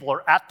 these people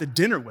are at the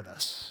dinner with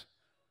us.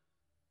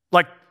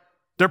 Like,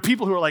 they're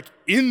people who are like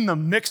in the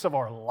mix of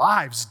our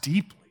lives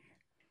deeply.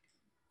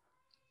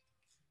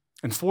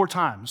 And 4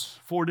 times,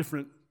 4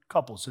 different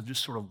couples have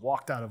just sort of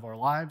walked out of our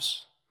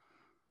lives,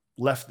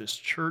 left this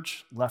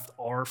church, left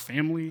our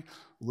family,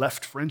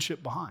 left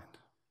friendship behind.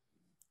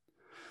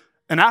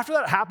 And after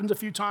that happens a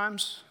few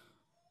times,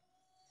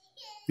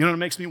 you know what it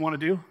makes me want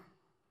to do?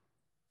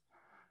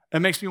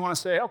 It makes me want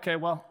to say, okay,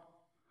 well,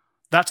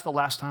 that's the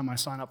last time I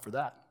sign up for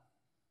that.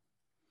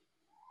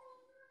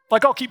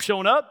 Like, I'll keep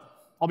showing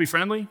up. I'll be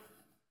friendly.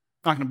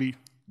 Not going to be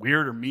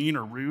weird or mean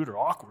or rude or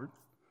awkward.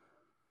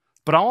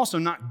 But I'm also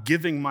not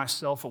giving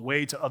myself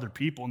away to other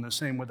people in the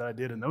same way that I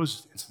did in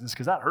those instances,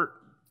 because that hurt.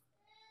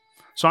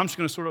 So I'm just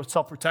going to sort of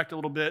self-protect a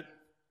little bit,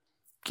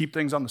 keep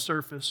things on the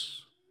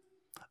surface.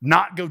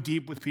 not go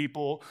deep with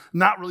people,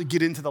 not really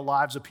get into the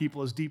lives of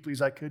people as deeply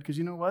as I could, because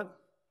you know what?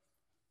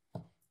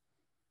 It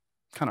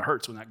kind of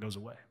hurts when that goes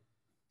away.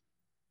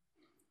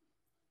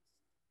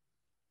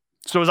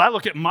 So as I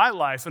look at my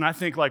life and I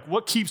think, like,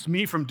 what keeps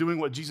me from doing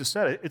what Jesus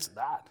said? It's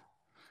that.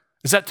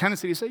 It's that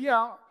tendency to say,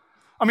 yeah,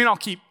 I'll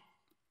keep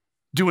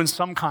doing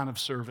some kind of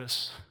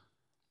service.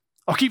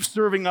 I'll keep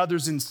serving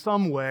others in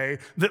some way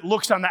that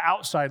looks on the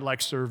outside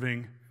like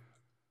serving,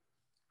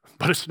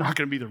 but it's not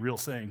going to be the real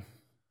thing.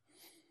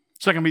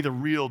 It's not going to be the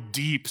real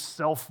deep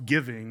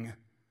self-giving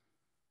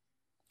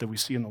that we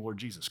see in the Lord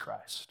Jesus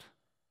Christ.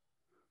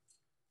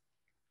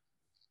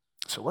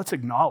 So let's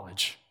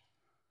acknowledge,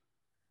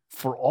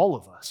 for all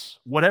of us,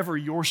 whatever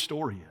your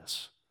story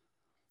is,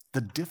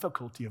 the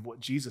difficulty of what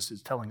Jesus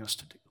is telling us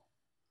to do.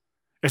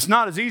 It's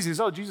not as easy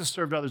as, Jesus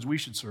served others, we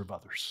should serve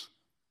others.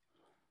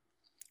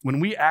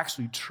 When we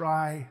actually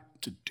try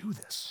to do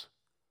this,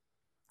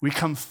 we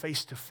come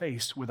face to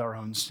face with our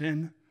own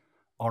sin,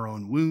 our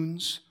own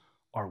wounds,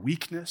 our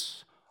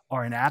weakness,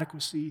 our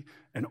inadequacy,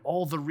 and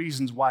all the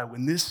reasons why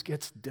when this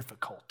gets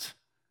difficult,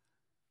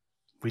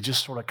 we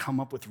just sort of come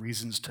up with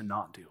reasons to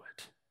not do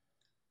it.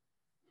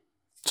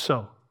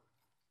 So,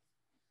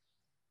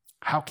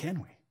 how can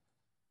we?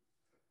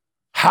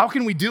 How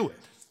can we do it?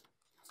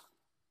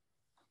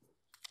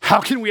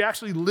 How can we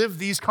actually live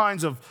these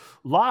kinds of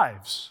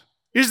lives?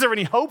 Is there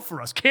any hope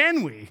for us?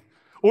 Can we?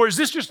 Or is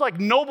this just like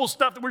noble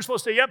stuff that we're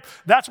supposed to say, yep,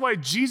 that's why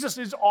Jesus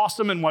is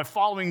awesome and why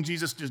following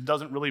Jesus just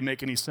doesn't really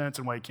make any sense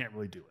and why you can't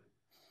really do it?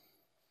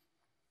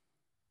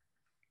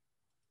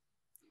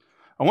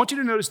 I want you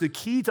to notice the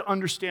key to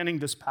understanding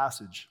this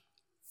passage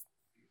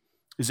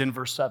is in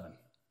verse 7,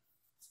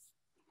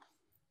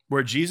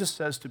 where Jesus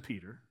says to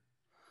Peter,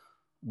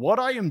 "What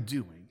I am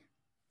doing,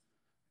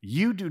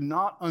 you do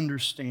not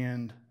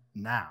understand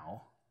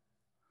now,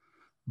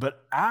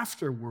 but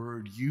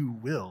afterward you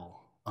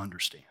will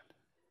understand."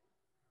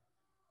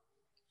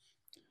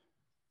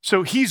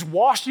 So he's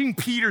washing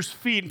Peter's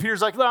feet, and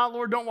Peter's like, "No,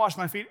 Lord, don't wash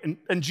my feet."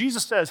 And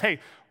Jesus says, hey,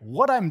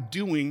 what I'm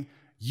doing,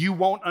 you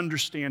won't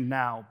understand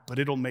now, but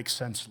it'll make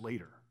sense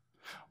later.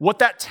 What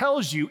that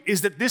tells you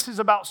is that this is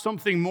about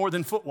something more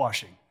than foot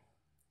washing.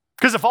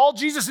 Because if all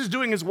Jesus is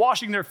doing is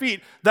washing their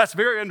feet, that's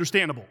very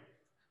understandable.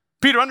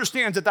 Peter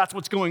understands that that's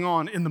what's going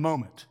on in the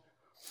moment.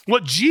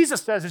 What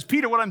Jesus says is,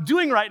 Peter, what I'm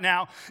doing right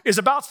now is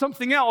about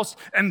something else,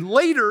 and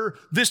later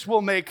this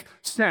will make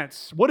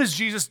sense. What is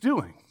Jesus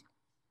doing?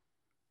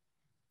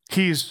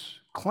 He's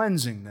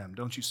cleansing them,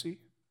 don't you see?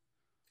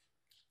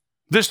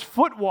 This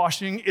foot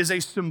washing is a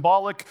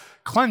symbolic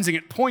cleansing.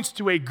 It points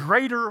to a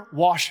greater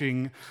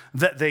washing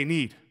that they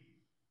need.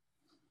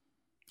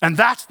 And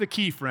that's the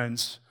key,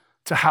 friends,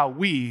 to how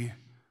we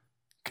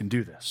can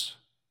do this.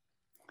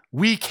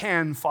 We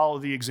can follow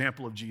the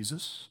example of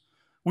Jesus.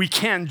 We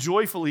can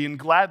joyfully and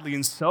gladly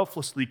and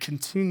selflessly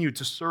continue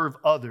to serve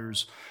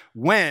others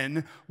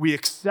when we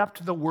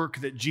accept the work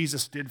that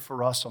Jesus did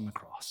for us on the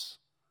cross.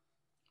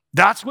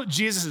 That's what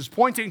Jesus is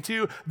pointing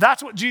to.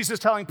 That's what Jesus is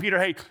telling Peter,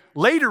 hey,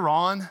 later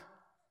on,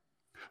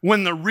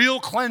 when the real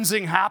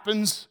cleansing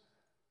happens,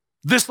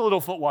 this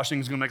little foot washing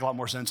is going to make a lot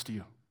more sense to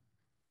you.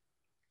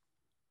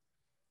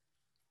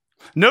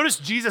 Notice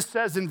Jesus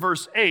says in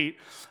verse 8,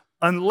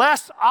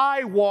 unless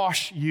I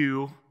wash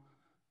you,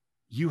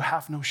 you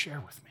have no share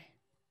with me.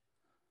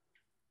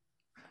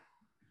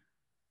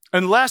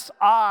 Unless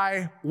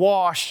I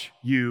wash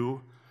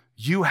you,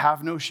 you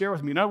have no share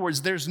with me. In other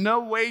words, there's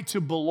no way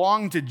to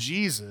belong to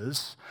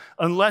Jesus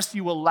unless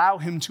you allow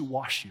him to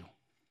wash you.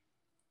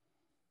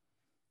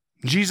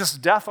 Jesus'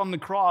 death on the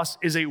cross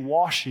is a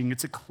washing,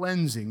 it's a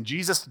cleansing.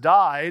 Jesus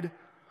died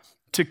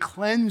to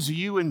cleanse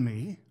you and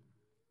me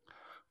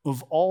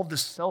of all the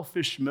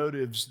selfish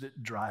motives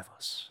that drive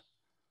us.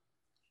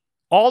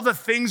 All the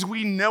things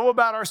we know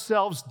about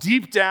ourselves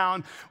deep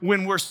down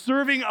when we're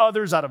serving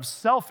others out of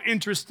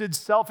self-interested,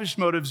 selfish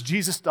motives,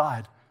 Jesus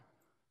died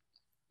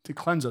to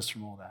cleanse us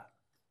from all that.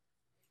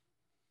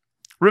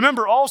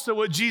 Remember also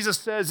what Jesus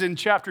says in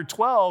chapter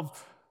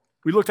 12,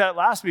 we looked at it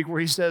last week,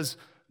 where he says,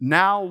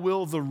 now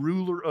will the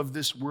ruler of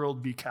this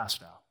world be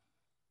cast out.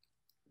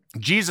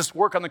 Jesus'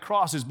 work on the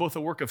cross is both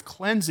a work of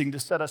cleansing to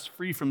set us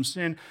free from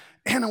sin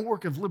and a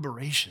work of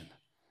liberation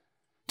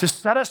to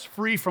set us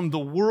free from the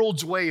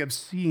world's way of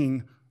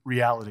seeing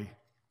reality.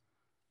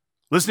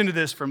 Listen to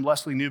this from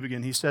Leslie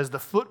Newbegin. He says, the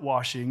foot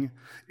washing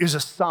is a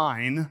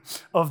sign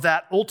of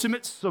that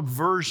ultimate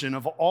subversion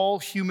of all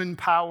human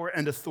power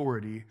and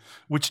authority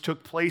which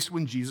took place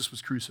when Jesus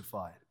was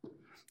crucified.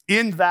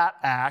 In that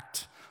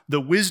act, the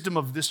wisdom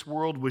of this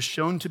world was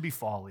shown to be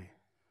folly,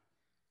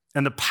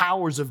 and the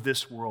powers of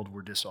this world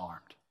were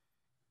disarmed.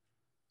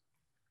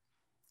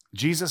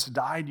 Jesus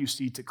died, you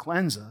see, to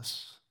cleanse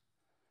us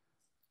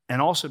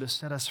and also to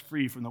set us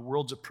free from the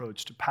world's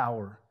approach to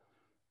power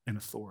and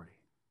authority.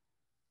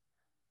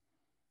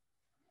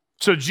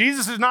 So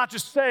Jesus is not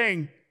just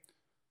saying,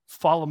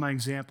 follow my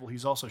example.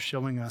 He's also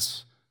showing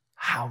us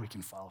how we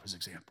can follow his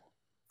example.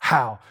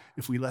 How?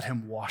 If we let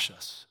him wash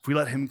us, if we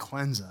let him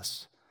cleanse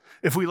us,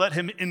 if we let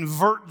him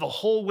invert the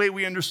whole way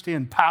we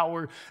understand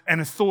power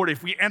and authority,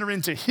 if we enter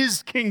into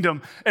his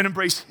kingdom and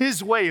embrace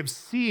his way of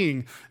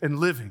seeing and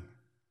living.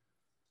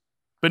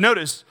 But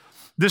notice,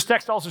 this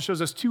text also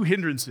shows us two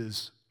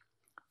hindrances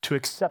to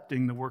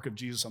accepting the work of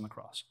Jesus on the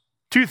cross.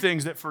 Two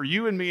things that for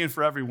you and me and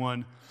for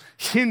everyone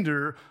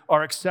hinder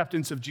our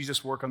acceptance of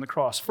Jesus' work on the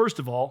cross. First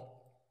of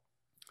all,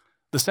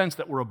 the sense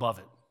that we're above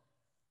it.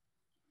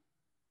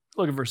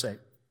 Look at verse 8.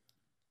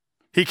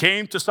 He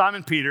came to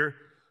Simon Peter,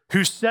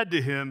 who said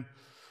to him,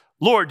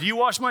 Lord, do you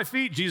wash my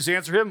feet? Jesus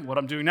answered him, what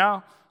I'm doing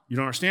now, you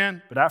don't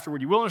understand, but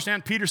afterward you will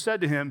understand. Peter said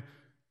to him,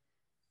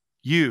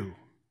 you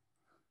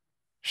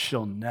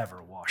shall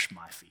never wash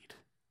my feet.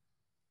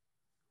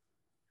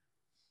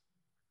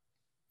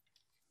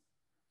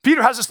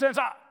 Peter has a sense,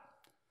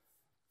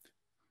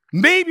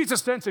 maybe it's a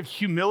sense of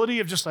humility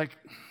of just like,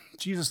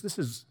 Jesus,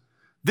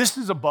 this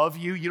is above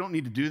you. You don't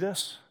need to do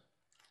this.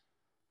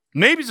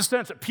 Maybe it's a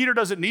sense that Peter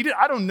doesn't need it.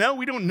 I don't know.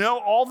 We don't know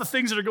all the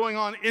things that are going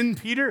on in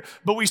Peter,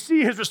 but we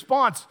see his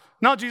response.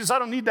 No, Jesus, I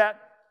don't need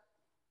that.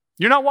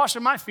 You're not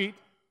washing my feet.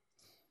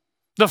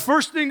 The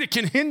first thing that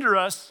can hinder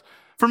us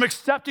from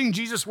accepting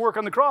Jesus' work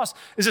on the cross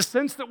is a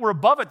sense that we're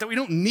above it, that we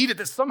don't need it,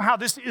 that somehow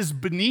this is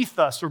beneath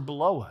us or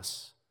below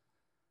us.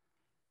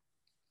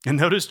 And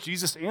notice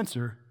Jesus'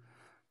 answer,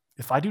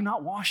 if I do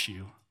not wash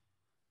you,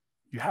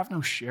 you have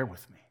no share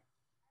with me.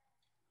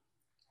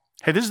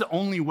 Hey, this is the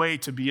only way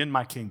to be in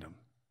my kingdom.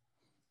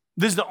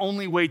 This is the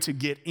only way to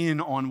get in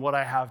on what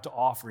I have to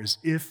offer is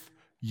if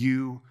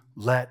you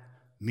let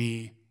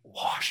me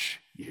wash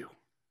you.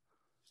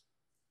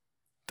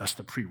 That's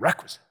the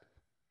prerequisite.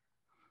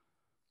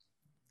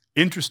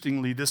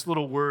 Interestingly, this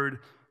little word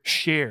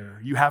share,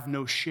 you have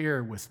no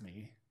share with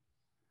me,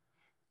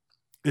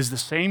 is the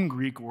same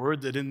Greek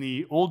word that in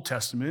the Old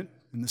Testament,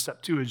 in the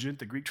Septuagint,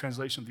 the Greek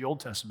translation of the Old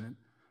Testament,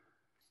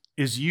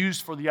 is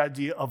used for the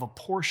idea of a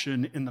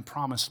portion in the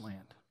promised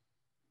land.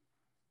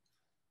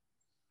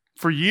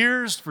 For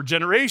years, for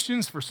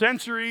generations, for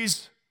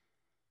centuries,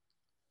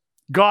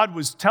 God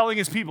was telling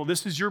his people,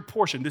 this is your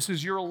portion, this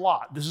is your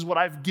lot, this is what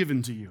I've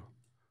given to you.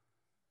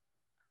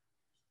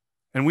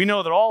 And we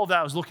know that all of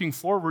that was looking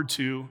forward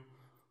to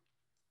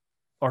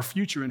our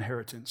future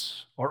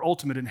inheritance, our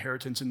ultimate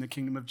inheritance in the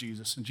kingdom of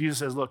Jesus. And Jesus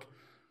says, look,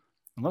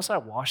 unless I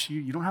wash you,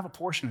 you don't have a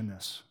portion in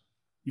this.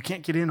 You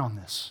can't get in on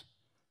this.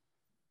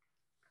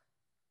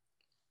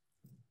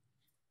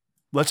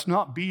 Let's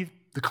not be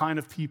the kind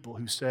of people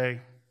who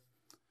say,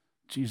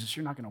 Jesus,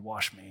 you're not going to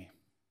wash me.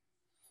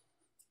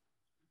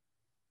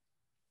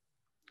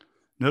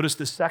 Notice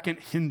the second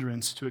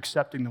hindrance to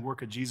accepting the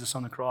work of Jesus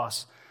on the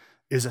cross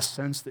is a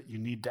sense that you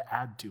need to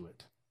add to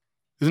it.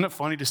 Isn't it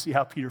funny to see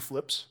how Peter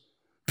flips?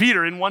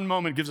 Peter, in one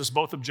moment, gives us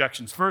both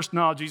objections. First,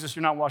 no, Jesus,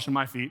 you're not washing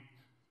my feet.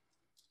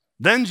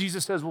 Then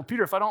Jesus says, well,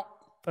 Peter, if I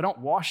don't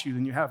wash you,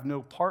 then you have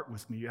no part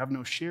with me. You have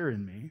no share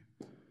in me.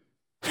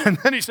 And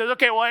then he says,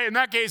 okay, well, in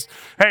that case,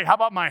 hey, how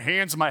about my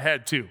hands and my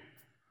head too?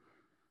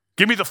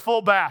 Give me the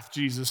full bath,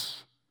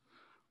 Jesus.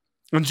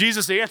 And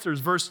Jesus answers,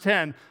 verse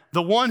 10,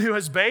 the one who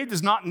has bathed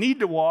does not need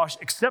to wash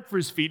except for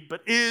his feet,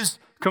 but is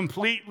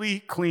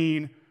completely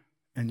clean,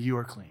 and you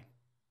are clean,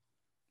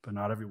 but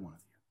not every one of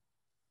you.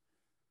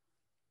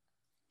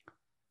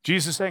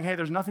 Jesus is saying, hey,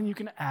 there's nothing you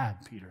can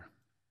add, Peter.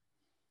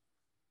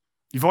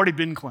 You've already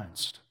been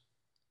cleansed.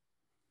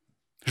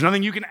 There's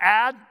nothing you can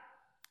add.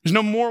 There's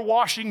no more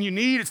washing you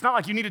need. It's not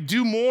like you need to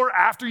do more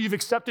after you've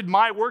accepted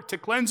my work to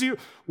cleanse you.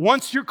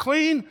 Once you're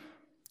clean,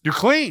 you're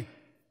clean.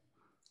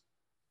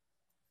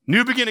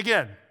 New begin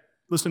again.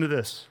 Listen to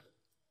this.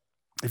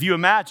 If you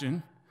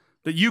imagine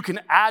that you can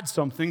add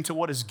something to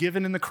what is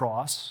given in the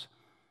cross,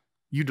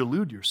 you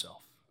delude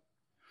yourself.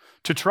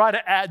 To try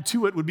to add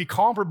to it would be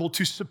comparable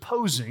to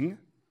supposing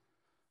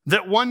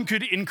that one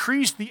could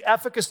increase the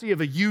efficacy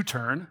of a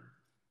U-turn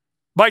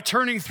by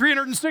turning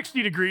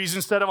 360 degrees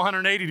instead of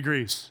 180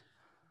 degrees.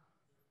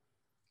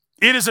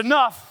 It is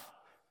enough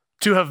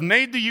to have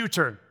made the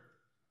U-turn,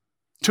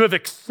 to have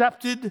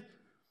accepted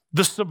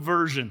the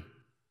subversion.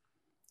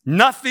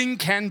 Nothing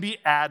can be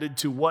added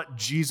to what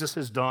Jesus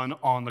has done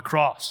on the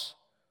cross.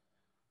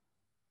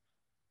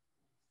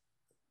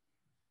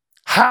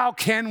 How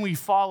can we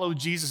follow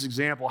Jesus'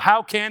 example?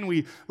 How can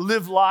we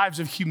live lives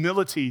of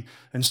humility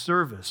and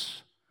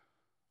service?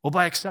 Well,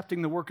 by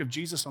accepting the work of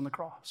Jesus on the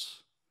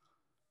cross.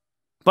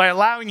 By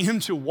allowing him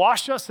to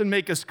wash us and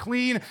make us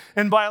clean,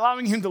 and by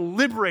allowing him to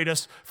liberate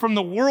us from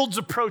the world's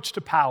approach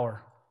to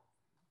power,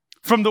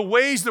 from the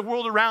ways the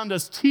world around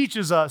us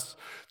teaches us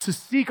to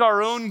seek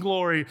our own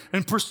glory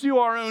and pursue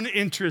our own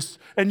interests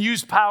and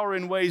use power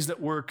in ways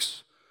that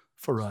works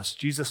for us.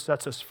 Jesus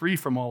sets us free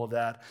from all of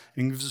that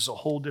and gives us a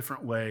whole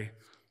different way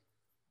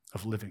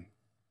of living.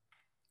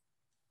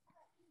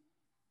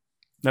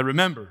 Now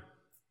remember,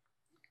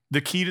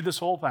 the key to this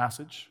whole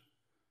passage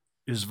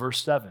is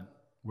verse 7,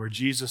 where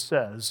Jesus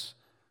says,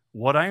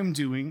 what I am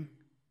doing,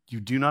 you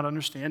do not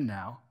understand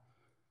now,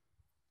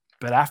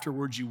 but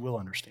afterwards you will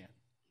understand.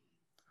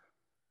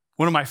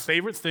 One of my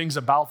favorite things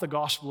about the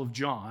Gospel of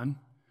John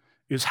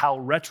is how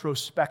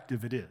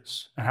retrospective it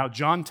is, and how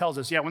John tells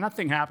us, yeah, when that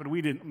thing happened,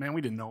 we didn't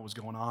know what was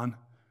going on.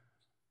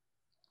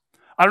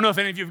 I don't know if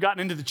any of you have gotten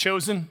into The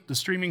Chosen, the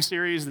streaming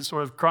series that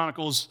sort of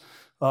chronicles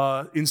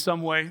in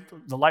some way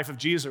the life of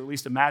Jesus, or at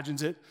least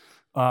imagines it.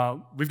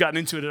 We've gotten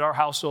into it at our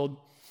household.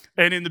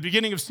 And in the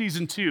beginning of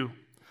season 2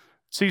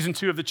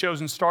 of The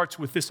Chosen starts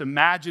with this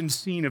imagined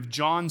scene of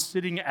John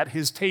sitting at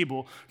his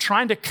table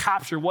trying to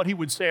capture what he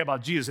would say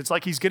about Jesus. It's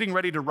like he's getting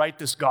ready to write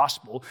this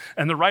gospel,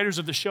 and the writers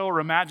of the show are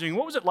imagining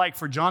what was it like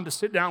for John to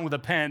sit down with a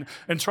pen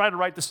and try to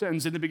write the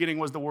sentence, in the beginning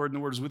was the Word, and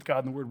the Word was with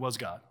God, and the Word was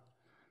God.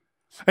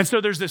 And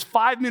so there's this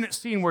 5-minute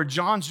scene where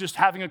John's just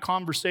having a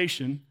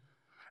conversation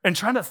and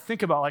trying to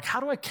think about, like, how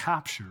do I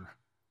capture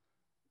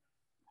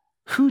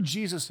who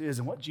Jesus is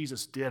and what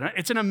Jesus did?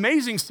 It's an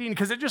amazing scene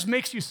because it just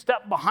makes you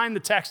step behind the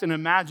text and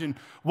imagine,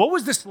 what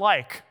was this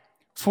like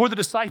for the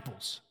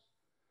disciples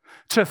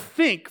to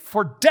think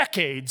for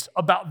decades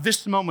about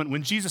this moment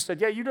when Jesus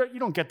said, yeah, you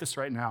don't get this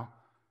right now,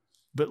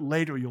 but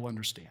later you'll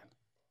understand.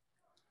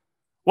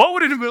 What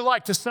would it have been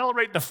like to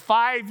celebrate the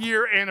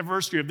 5-year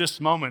anniversary of this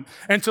moment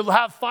and to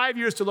have 5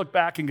 years to look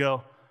back and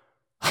go,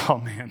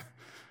 oh man,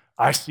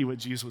 I see what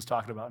Jesus was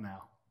talking about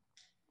now.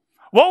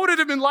 What would it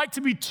have been like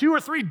to be 2 or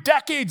 3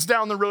 decades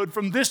down the road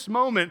from this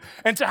moment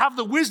and to have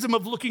the wisdom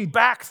of looking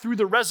back through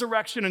the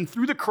resurrection and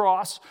through the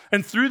cross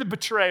and through the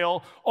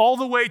betrayal all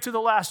the way to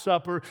the Last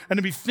Supper and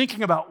to be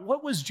thinking about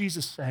what was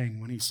Jesus saying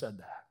when he said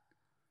that?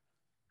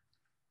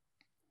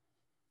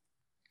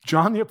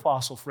 John the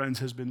Apostle, friends,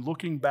 has been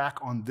looking back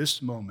on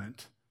this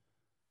moment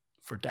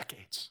for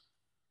decades.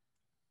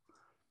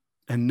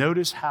 And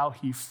notice how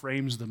he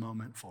frames the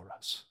moment for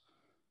us.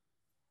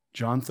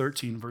 John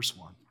 13, verse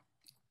 1.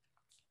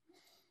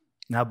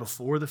 Now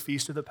before the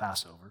feast of the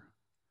Passover,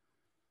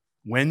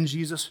 when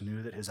Jesus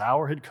knew that his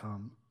hour had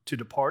come to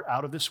depart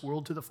out of this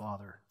world to the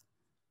Father,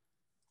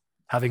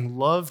 having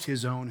loved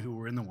his own who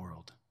were in the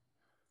world,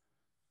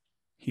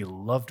 he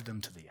loved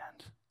them to the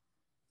end.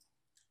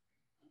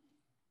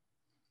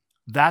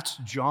 That's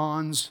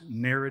John's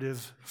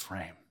narrative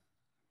frame.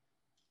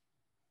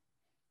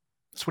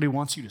 That's what he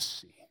wants you to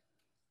see.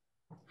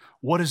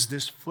 What does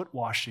this foot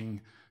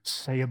washing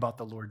say about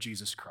the Lord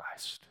Jesus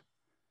Christ?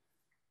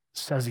 It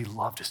says he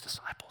loved his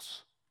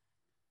disciples.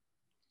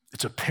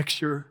 It's a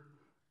picture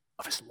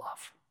of his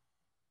love.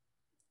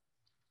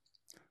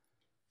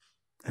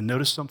 And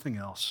notice something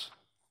else.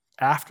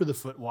 After the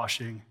foot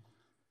washing,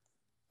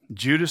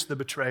 Judas the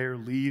betrayer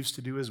leaves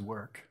to do his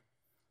work.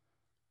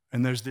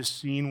 And there's this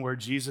scene where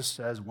Jesus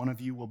says, one of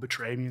you will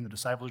betray me, and the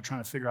disciples are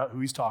trying to figure out who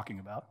he's talking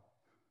about.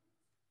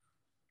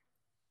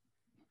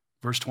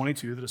 Verse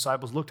 22, the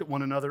disciples looked at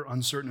one another,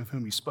 uncertain of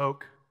whom he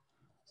spoke.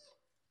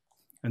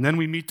 And then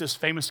we meet this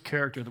famous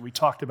character that we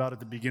talked about at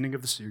the beginning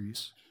of the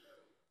series.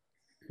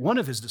 One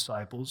of his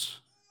disciples,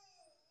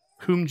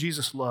 whom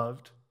Jesus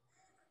loved,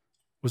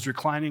 was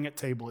reclining at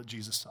table at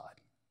Jesus' side.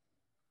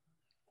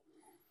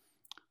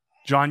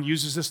 John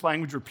uses this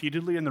language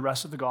repeatedly in the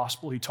rest of the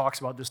gospel. He talks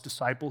about this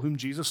disciple whom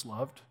Jesus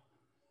loved.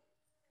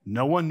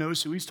 No one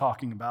knows who he's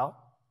talking about.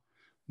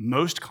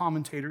 Most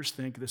commentators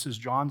think this is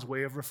John's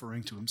way of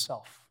referring to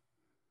himself.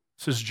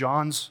 This is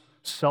John's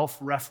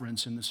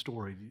self-reference in the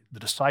story,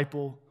 the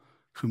disciple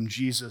whom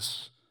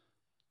Jesus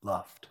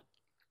loved.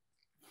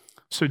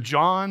 So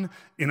John,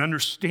 in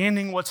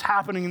understanding what's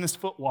happening in this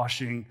foot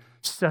washing,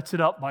 sets it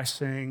up by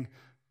saying,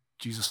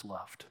 Jesus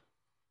loved.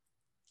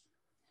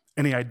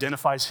 And he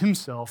identifies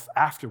himself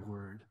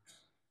afterward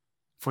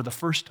for the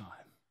first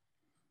time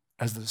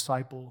as the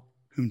disciple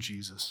whom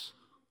Jesus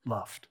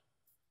loved.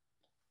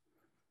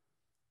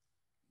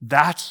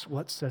 That's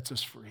what sets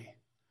us free,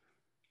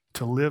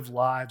 to live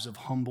lives of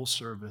humble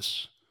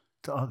service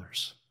to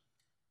others.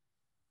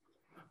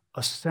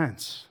 A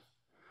sense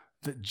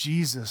that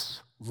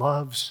Jesus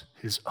loves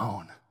his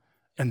own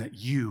and that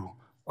you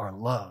are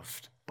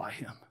loved by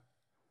him.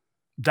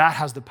 That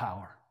has the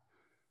power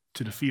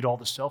to defeat all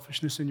the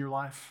selfishness in your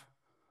life,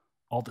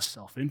 all the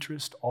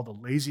self-interest, all the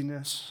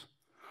laziness,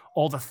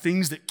 all the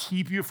things that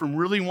keep you from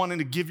really wanting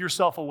to give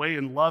yourself away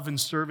in love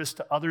and service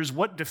to others.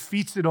 What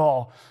defeats it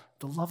all?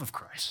 The love of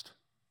Christ.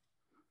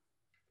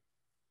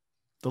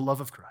 The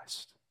love of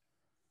Christ.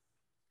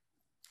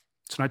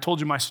 So when I told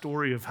you my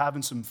story of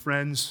having some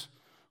friends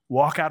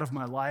walk out of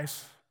my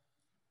life,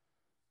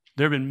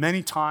 there have been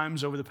many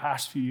times over the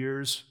past few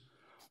years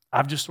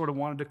I've just sort of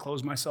wanted to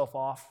close myself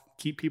off,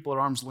 keep people at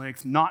arm's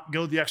length, not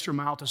go the extra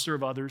mile to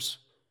serve others.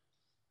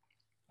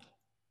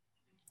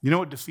 You know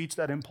what defeats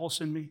that impulse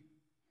in me?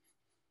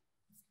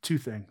 2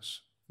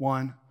 things.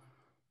 1,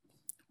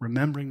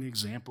 remembering the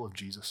example of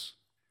Jesus.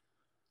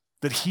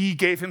 That he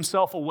gave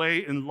himself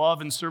away in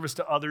love and service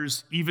to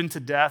others, even to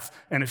death.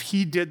 And if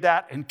he did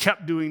that and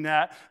kept doing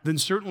that, then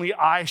certainly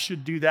I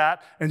should do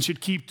that and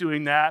should keep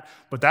doing that.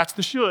 But that's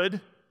the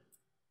should.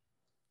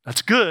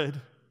 That's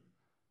good.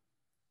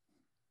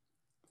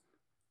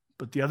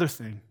 But the other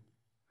thing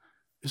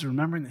is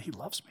remembering that he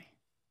loves me.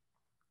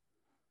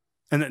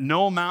 And that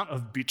no amount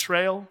of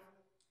betrayal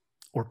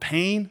or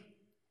pain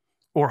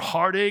or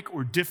heartache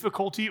or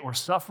difficulty or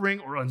suffering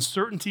or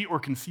uncertainty or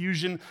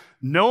confusion,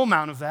 no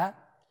amount of that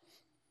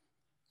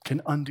can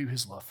undo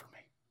his love for me.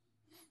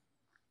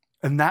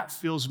 And that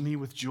fills me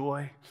with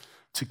joy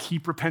to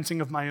keep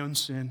repenting of my own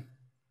sin,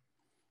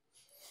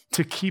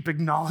 to keep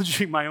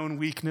acknowledging my own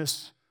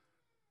weakness,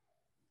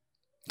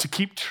 to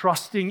keep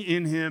trusting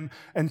in him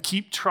and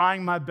keep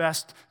trying my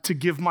best to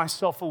give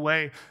myself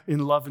away in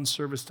love and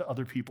service to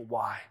other people.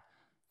 Why?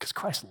 Because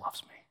Christ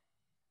loves me.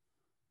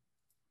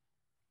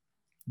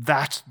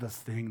 That's the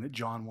thing that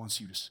John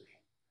wants you to see.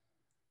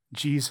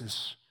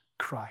 Jesus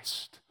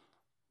Christ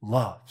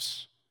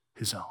loves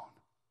his own.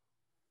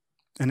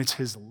 And it's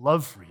his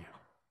love for you,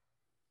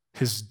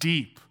 his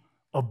deep,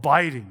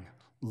 abiding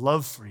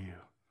love for you,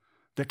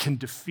 that can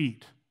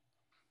defeat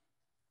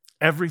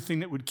everything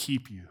that would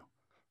keep you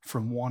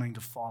from wanting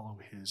to follow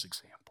his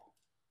example.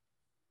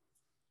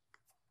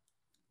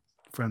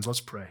 Friends, let's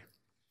pray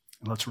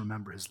and let's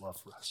remember his love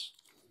for us.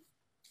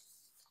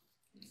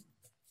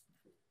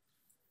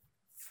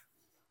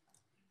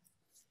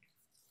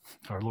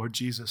 Our Lord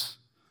Jesus,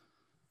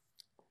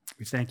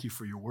 we thank you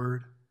for your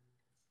word.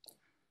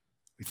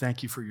 We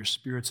thank you for your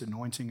Spirit's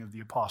anointing of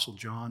the Apostle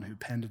John, who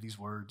penned these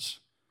words.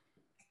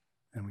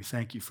 And we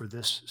thank you for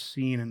this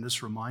scene and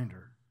this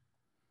reminder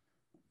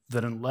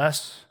that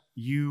unless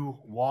you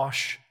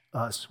wash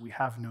us, we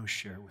have no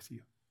share with you.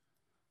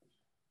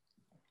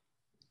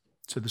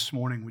 So this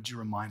morning, would you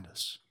remind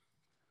us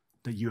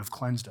that you have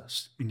cleansed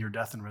us in your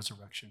death and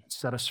resurrection,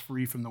 set us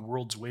free from the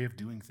world's way of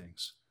doing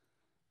things?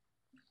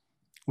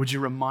 Would you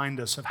remind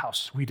us of how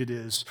sweet it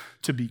is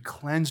to be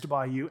cleansed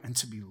by you and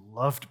to be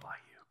loved by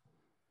you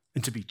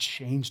and to be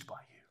changed by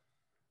you?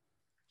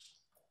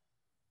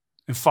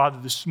 And Father,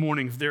 this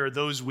morning, if there are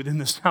those within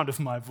the sound of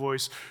my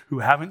voice who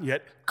haven't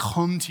yet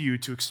come to you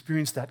to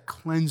experience that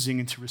cleansing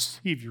and to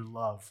receive your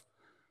love,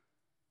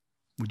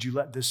 would you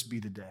let this be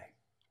the day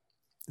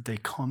that they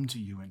come to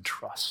you in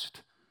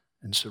trust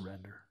and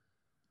surrender?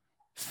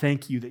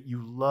 Thank you that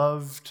you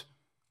loved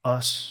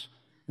us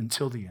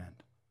until the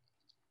end,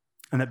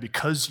 and that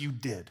because you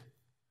did,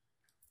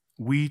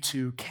 we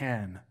too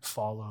can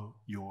follow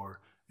your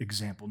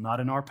example,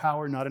 not in our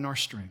power, not in our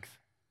strength,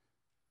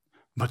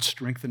 but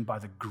strengthened by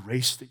the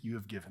grace that you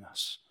have given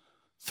us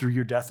through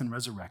your death and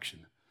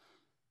resurrection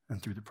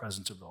and through the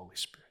presence of the Holy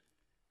Spirit.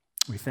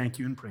 We thank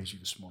you and praise you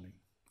this morning.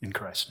 In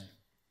Christ's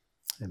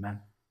name, amen.